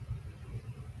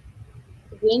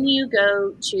 When you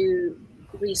go to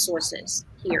resources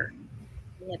here,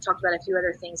 I talked about a few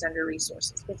other things under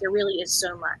resources, but there really is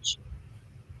so much.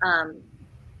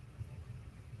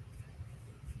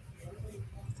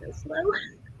 So slow.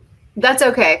 That's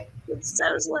okay. It's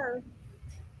so slow.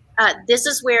 This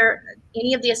is where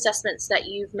any of the assessments that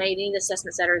you've made, any of the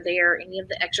assessments that are there, any of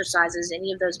the exercises,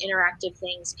 any of those interactive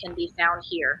things can be found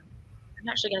here. I'm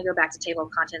actually going to go back to table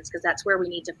of contents because that's where we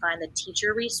need to find the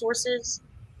teacher resources.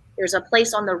 There's a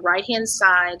place on the right-hand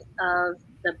side of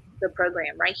the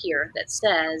program right here that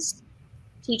says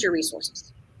teacher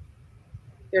resources.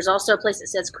 There's also a place that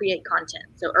says create content.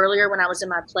 So earlier when I was in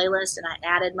my playlist and I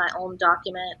added my own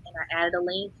document and I added a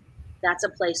link, that's a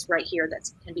place right here that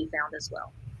can be found as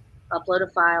well. Upload a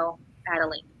file, add a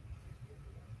link.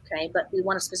 Okay, but we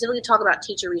want to specifically talk about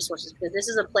teacher resources because this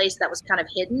is a place that was kind of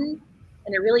hidden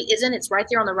and it really isn't. It's right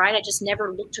there on the right. I just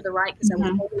never looked to the right because I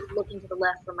was always looking to the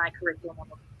left for my curriculum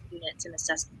units and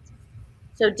assessments.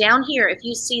 So down here, if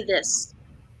you see this,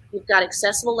 you've got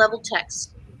accessible level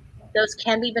text. Those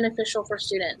can be beneficial for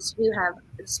students who have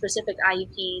specific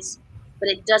IEPs, but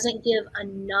it doesn't give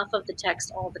enough of the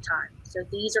text all the time. So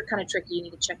these are kind of tricky. You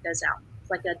need to check those out.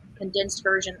 It's like a condensed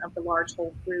version of the large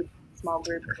whole group, small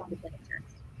group, or independent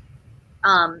text.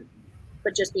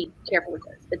 But just be careful with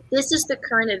those. But this is the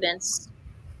current events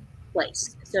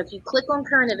place. So if you click on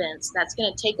current events, that's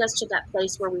going to take us to that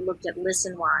place where we looked at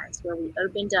Listenwise, where we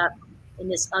opened up in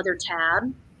this other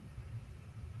tab.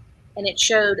 And it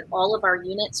showed all of our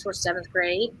units for 7th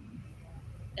grade.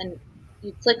 And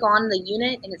you click on the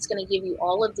unit and it's going to give you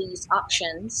all of these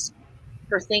options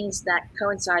for things that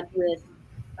coincide with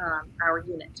our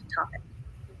unit topic.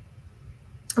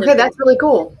 So okay, that's really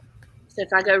cool. So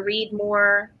if I go read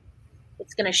more,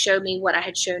 it's going to show me what I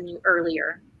had shown you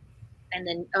earlier and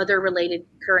then other related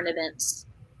current events.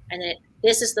 And then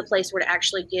this is the place where it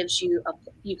actually gives you,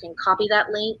 you can copy that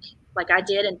link like I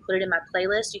did and put it in my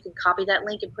playlist. You can copy that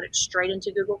link and put it straight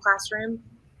into Google Classroom.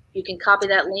 You can copy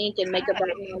that link and make a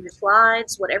button on your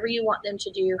slides, whatever you want them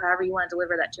to do, however you want to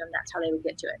deliver that to them, that's how they would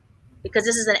get to it. Because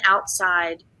this is an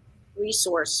outside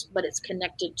resource, but it's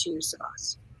connected to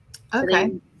Savvas. Okay. So they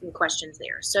have some questions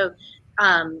there. So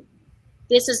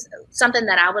this is something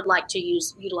that I would like to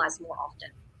utilize more often.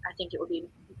 I think it would be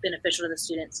beneficial to the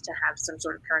students to have some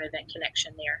sort of current event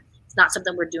connection there. It's not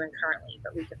something we're doing currently,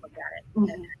 but we can look at it.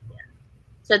 Mm-hmm.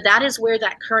 So that is where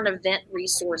that current event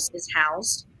resource is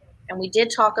housed. And we did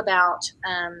talk about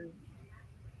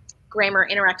grammar,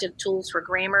 interactive tools for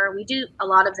grammar. We do a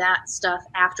lot of that stuff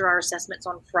after our assessments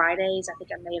on Fridays. I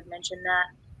think I may have mentioned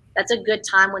that. That's a good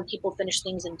time when people finish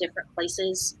things in different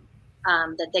places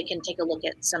that they can take a look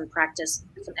at some practice,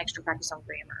 some extra practice on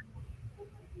grammar.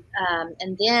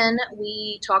 And then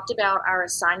we talked about our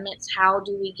assignments. How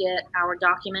do we get our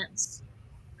documents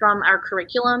from our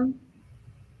curriculum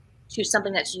to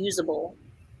something that's usable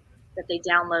that they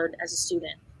download as a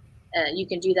student? You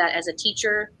can do that as a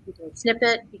teacher. You can snip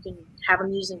it. You can have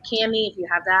them using Kami if you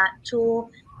have that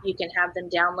tool. You can have them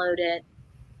download it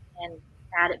and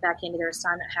add it back into their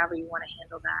assignment, however you want to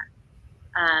handle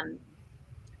that.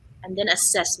 And then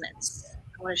assessments.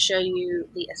 I want to show you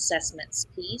the assessments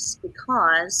piece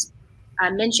because I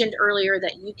mentioned earlier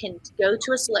that you can go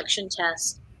to a selection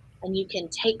test and you can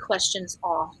take questions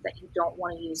off that you don't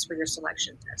want to use for your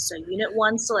selection test. So Unit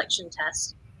 1 selection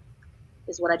test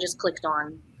is what I just clicked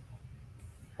on.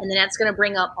 And then that's going to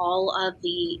bring up all of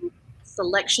the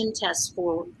selection tests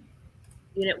for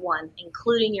Unit 1,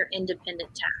 including your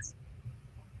independent tasks.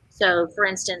 So for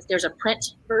instance, there's a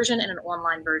print version and an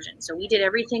online version. So we did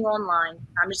everything online.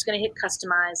 I'm just going to hit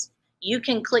customize. You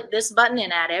can click this button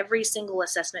and add every single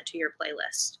assessment to your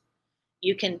playlist.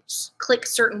 You can click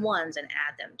certain ones and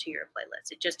add them to your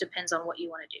playlist. It just depends on what you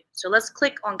want to do. So let's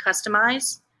click on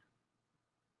customize.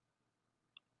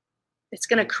 It's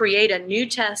going to create a new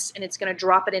test and it's going to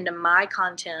drop it into my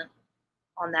content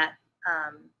on that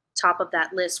top of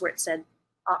that list where it said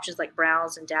options like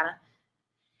browse and data.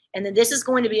 And then this is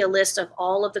going to be a list of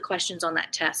all of the questions on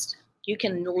that test. You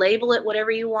can label it whatever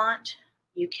you want.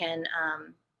 You can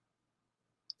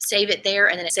save it there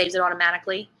and then it saves it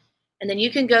automatically. And then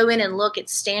you can go in and look at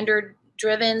standard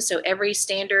driven. So every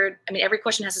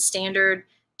question has a standard,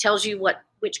 tells you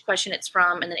which question it's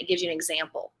from, and then it gives you an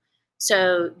example.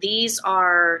 So these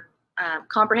are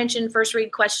comprehension first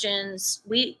read questions.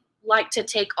 We like to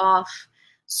take off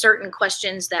certain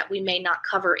questions that we may not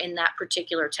cover in that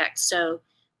particular text. So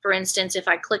for instance, if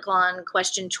I click on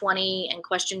question 20 and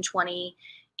question 20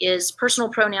 is personal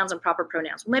pronouns and proper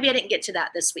pronouns. Well, maybe I didn't get to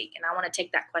that this week and I want to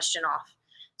take that question off.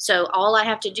 So all I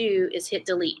have to do is hit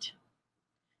delete.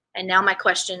 And now my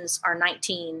questions are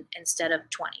 19 instead of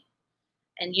 20.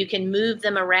 And you can move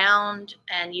them around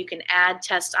and you can add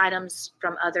test items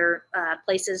from other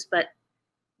places, but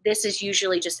this is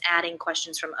usually just adding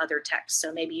questions from other texts.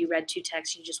 So maybe you read 2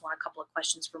 texts, you just want a couple of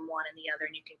questions from one and the other,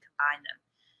 and you can combine them.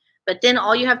 But then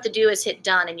all you have to do is hit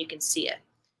done and you can see it.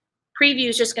 Preview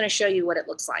is just going to show you what it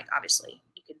looks like, obviously.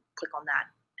 You can click on that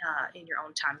in your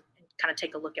own time and kind of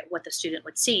take a look at what the student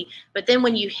would see. But then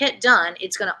when you hit done,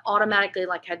 it's going to automatically,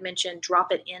 like I had mentioned,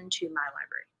 drop it into my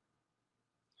library.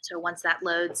 So once that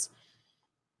loads,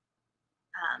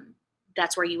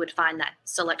 that's where you would find that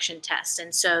selection test.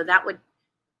 And so that would,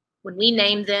 when we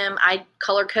name them, I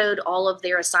color code all of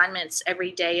their assignments.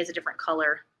 Every day is a different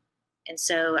color. And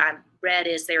so red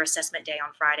is their assessment day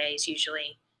on Fridays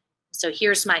usually. So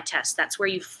here's my test. That's where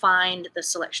you find the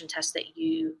selection test that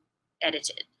you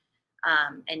edited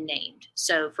and named.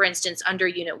 So for instance, under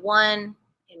Unit 1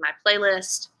 in my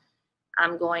playlist,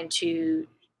 I'm going to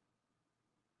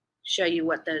show you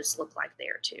what those look like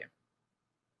there too.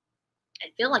 I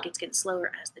feel like it's getting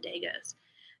slower as the day goes.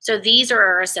 So these are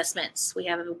our assessments. We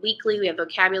have a weekly, we have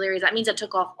vocabulary. That means I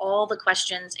took off all the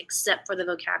questions except for the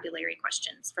vocabulary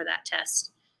questions for that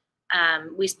test.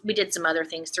 We did some other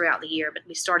things throughout the year, but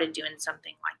we started doing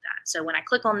something like that. So when I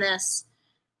click on this,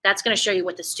 that's going to show you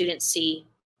what the students see.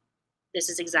 This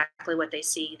is exactly what they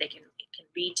see. It can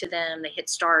read to them, they hit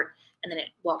start, and then it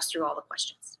walks through all the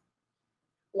questions.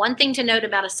 One thing to note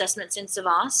about assessments in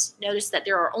Savvas, notice that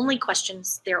there are only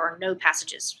questions, there are no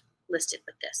passages listed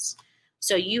with this.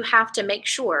 So you have to make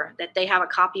sure that they have a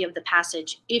copy of the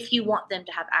passage if you want them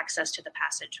to have access to the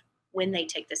passage when they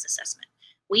take this assessment.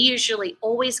 We usually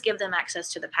always give them access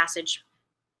to the passage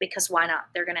because why not?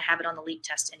 They're going to have it on the LEAP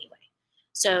test anyway.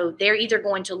 So they're either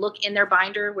going to look in their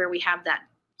binder where we have that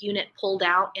unit pulled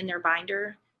out in their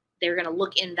binder. They're going to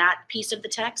look in that piece of the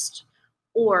text,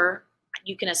 or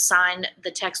you can assign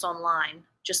the text online,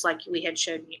 just like we had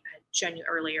shown you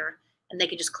earlier, and they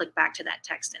can just click back to that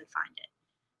text and find it.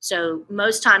 So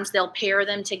most times they'll pair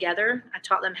them together. I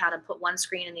taught them how to put one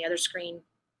screen and the other screen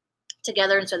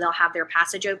together, and so they'll have their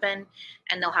passage open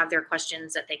and they'll have their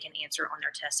questions that they can answer on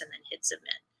their test and then hit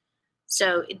submit.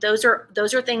 So those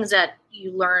are things that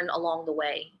you learn along the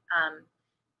way.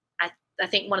 I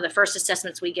think one of the first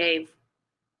assessments we gave,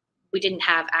 we didn't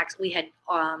have access. We had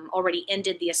already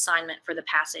ended the assignment for the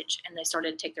passage, and they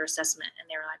started to take their assessment, and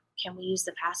they were like, "Can we use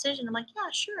the passage?" And I'm like, "Yeah,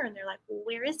 sure." And they're like, "Well,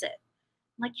 where is it?"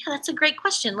 I'm like, "Yeah, that's a great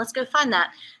question. Let's go find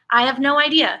that." I have no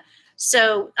idea.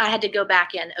 So I had to go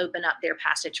back and open up their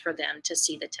passage for them to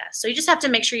see the test. So you just have to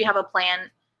make sure you have a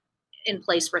plan in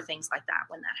place for things like that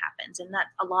when that happens. And that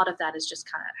a lot of that is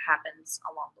just kind of happens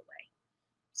along the way.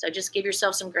 So just give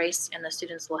yourself some grace, and the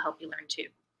students will help you learn too.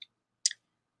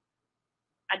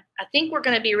 I think we're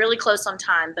going to be really close on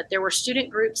time, but there were student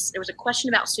groups. There was a question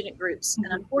about student groups.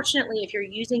 And unfortunately, if you're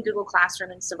using Google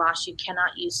Classroom and Savvas, you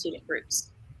cannot use student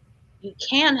groups. You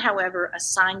can, however,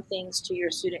 assign things to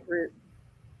your student group,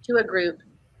 to a group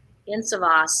in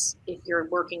Savvas if you're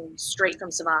working straight from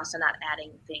Savvas and not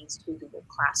adding things to Google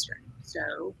Classroom.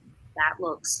 So that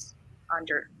looks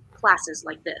under classes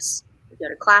like this. You go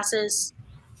to classes.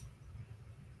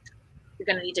 You're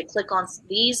going to need to click on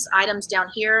these items down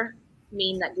here,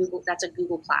 mean that that's a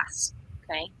Google class.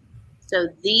 Okay. So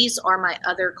these are my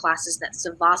other classes that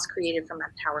Savvas created from my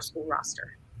PowerSchool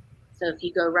roster. So if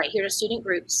you go right here to student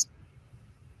groups,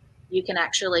 you can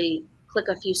actually click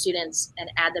a few students and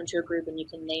add them to a group, and you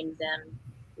can name them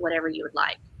whatever you would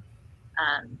like.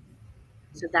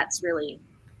 So that's really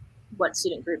what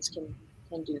student groups can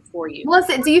do for you.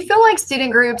 Melissa, do you feel like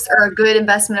student groups are a good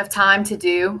investment of time to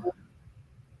do?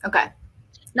 Okay.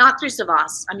 Not through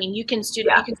Savvas. I mean, you can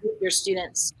group your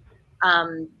students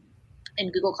in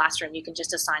Google Classroom. You can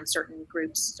just assign certain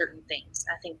groups, certain things.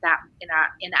 I think that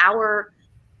in our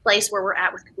place where we're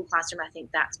at with Google Classroom, I think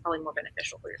that's probably more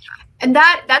beneficial for your time. And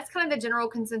that's kind of the general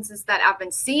consensus that I've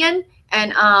been seeing,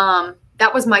 and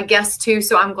that was my guess too.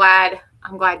 So I'm glad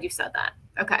you said that.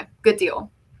 Okay, good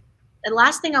deal. The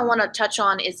last thing I want to touch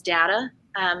on is data,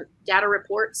 data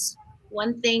reports.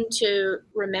 One thing to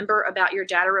remember about your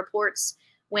data reports: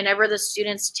 whenever the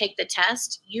students take the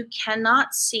test, you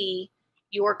cannot see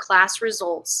your class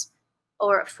results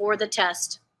or for the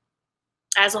test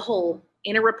as a whole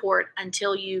in a report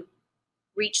until you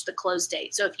reach the close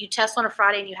date. So if you test on a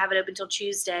Friday and you have it open until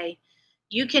Tuesday,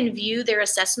 you can view their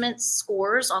assessment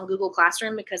scores on Google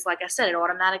Classroom, because like I said, it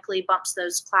automatically bumps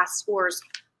those class scores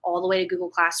all the way to Google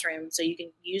Classroom. So you can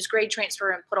use grade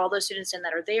transfer and put all those students in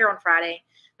that are there on Friday.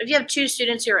 But if you have 2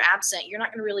 students who are absent, you're not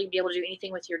going to really be able to do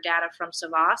anything with your data from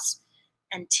Savvas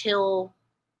until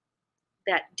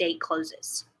that date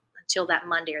closes, until that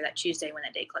Monday or that Tuesday when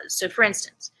that date closes. So for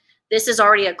instance, this is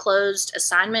already a closed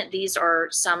assignment. These are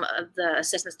some of the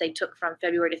assessments they took from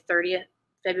February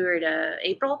to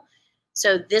April.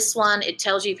 So this one, it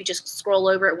tells you, if you just scroll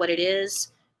over it, what it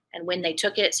is and when they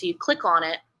took it. So you click on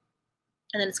it,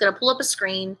 and then it's going to pull up a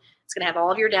screen. It's going to have all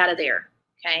of your data there,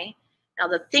 okay? Now,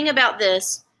 the thing about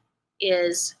this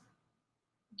is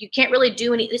you can't really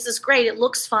do any, this is great. It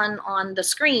looks fun on the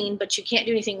screen, but you can't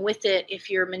do anything with it if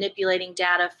you're manipulating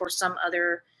data for some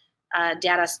other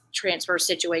data transfer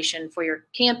situation for your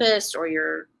campus or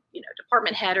your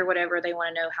department head or whatever. They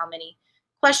want to know how many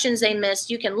questions they missed.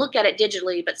 You can look at it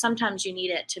digitally, but sometimes you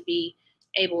need it to be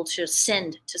able to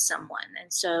send to someone.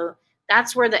 And so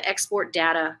that's where the export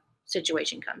data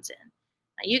situation comes in.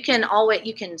 You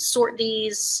can sort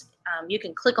these. You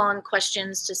can click on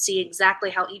questions to see exactly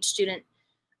how each student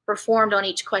performed on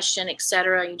each question,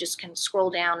 etc. You just can scroll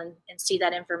down and see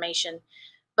that information.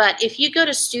 But if you go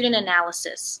to student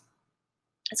analysis,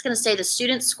 it's going to say the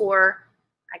student score.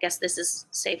 I guess this is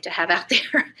safe to have out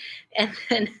there. And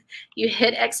then you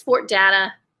hit export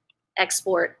data,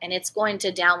 export, and it's going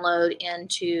to download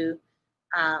into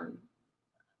an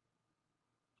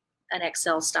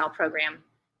Excel style program.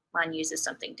 Mine uses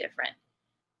something different.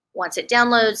 Once it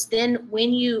downloads, then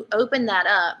when you open that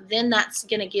up, then that's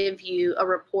going to give you a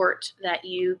report that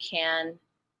you can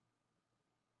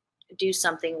do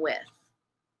something with.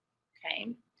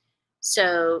 Okay,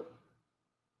 so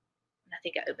I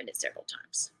think I opened it several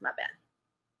times. My bad.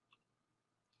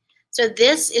 So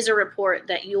this is a report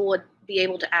that you would be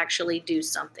able to actually do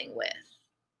something with.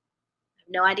 I have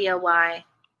no idea why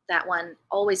that one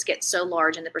always gets so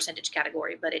large in the percentage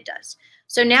category, but it does.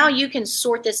 So now you can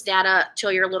sort this data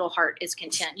till your little heart is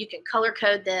content. You can color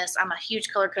code this. I'm a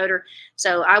huge color coder.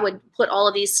 So I would put all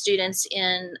of these students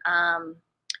in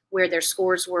where their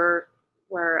scores were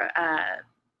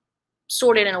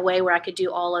sorted in a way where I could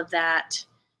do all of that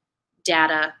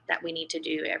data that we need to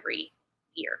do every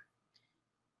year.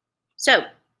 So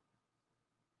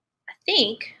I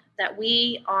think that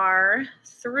we are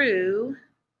through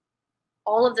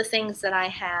all of the things that I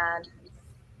had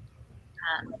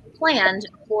planned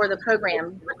for the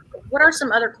program. What are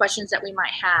some other questions that we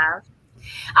might have?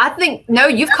 I think, no,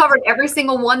 you've covered every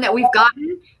single one that we've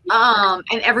gotten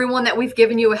and every one that we've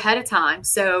given you ahead of time.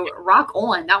 So rock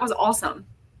on. That was awesome.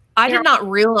 I did not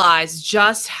realize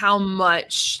just how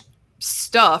much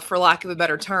stuff, for lack of a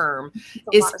better term,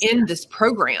 is in this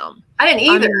program. I didn't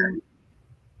either.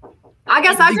 I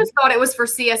guess I just thought it was for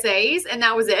CSAs and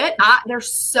that was it.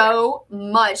 There's so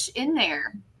much in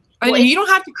there. I mean, you don't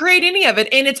have to create any of it,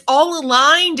 and it's all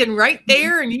aligned and right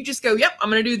there, and you just go, yep, I'm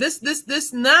going to do this, this,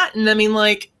 this, and that. And I mean,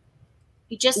 like,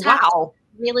 you just have to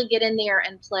really get in there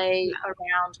and play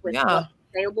around with what's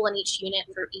available in each unit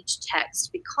for each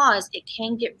text, because it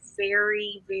can get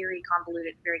very, very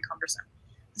convoluted, very cumbersome.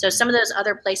 So some of those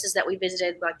other places that we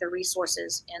visited, like the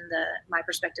resources in the My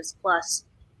Perspectives Plus,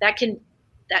 that can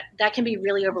be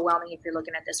really overwhelming if you're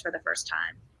looking at this for the first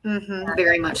time.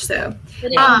 Very much so.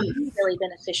 But it's really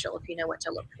beneficial if you know what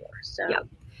to look for. So. Yep.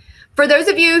 For those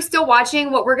of you still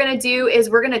watching, what we're going to do is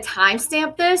we're going to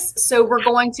timestamp this. So we're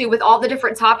going to, with all the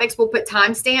different topics, we'll put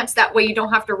timestamps. That way you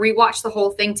don't have to rewatch the whole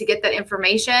thing to get that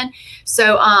information.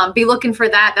 So be looking for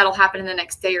that. That'll happen in the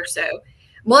next day or so.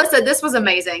 Melissa, this was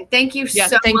amazing. Thank you so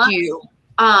much. Thank you.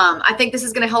 I think this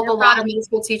is going to help a lot of middle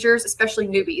school teachers, especially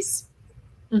newbies.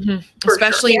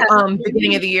 Especially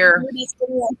beginning of the year.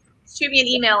 Shoot me an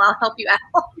email. I'll help you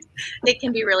out. It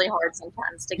can be really hard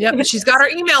sometimes to get. But she's got her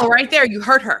email right there. You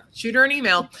heard her. Shoot her an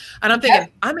email. And I'm thinking,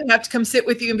 I'm going to have to come sit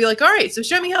with you and be like, all right, so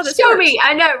show me how this works. Show me.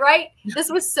 I know, right? This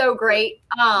was so great.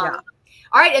 All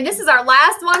right. And this is our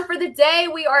last one for the day.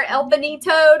 We are El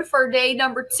Benito'd for day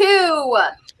number 2.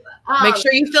 Make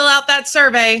sure you fill out that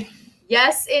survey.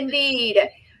 Yes, indeed.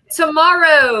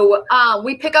 Tomorrow,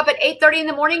 we pick up at 8:30 in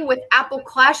the morning with Apple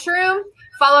Classroom,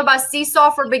 followed by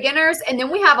Seesaw for beginners. And then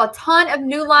we have a ton of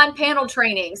new line panel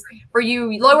trainings for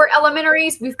you lower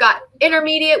elementaries. We've got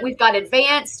intermediate, we've got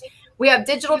advanced, we have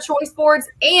digital choice boards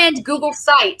and Google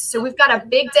Sites. So we've got a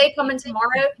big day coming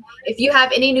tomorrow. If you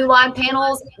have any new line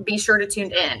panels, be sure to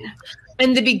tune in.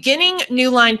 And the beginning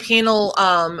new line panel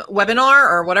webinar,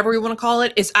 or whatever we want to call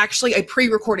it, is actually a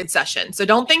pre-recorded session. So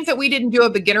don't think that we didn't do a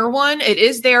beginner one. It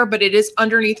is there, but it is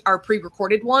underneath our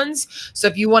pre-recorded ones. So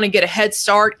if you want to get a head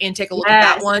start and take a look at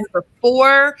that one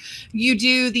before you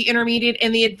do the intermediate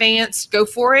and the advanced, go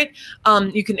for it.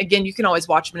 You can always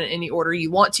watch them in any order you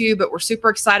want to, but we're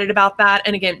super excited about that.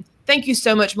 And again, thank you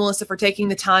so much, Melissa, for taking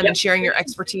the time and sharing your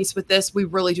expertise with this. We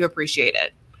really do appreciate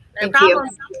it. Thank you.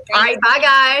 All right. Bye,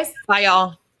 guys. Bye,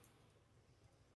 y'all.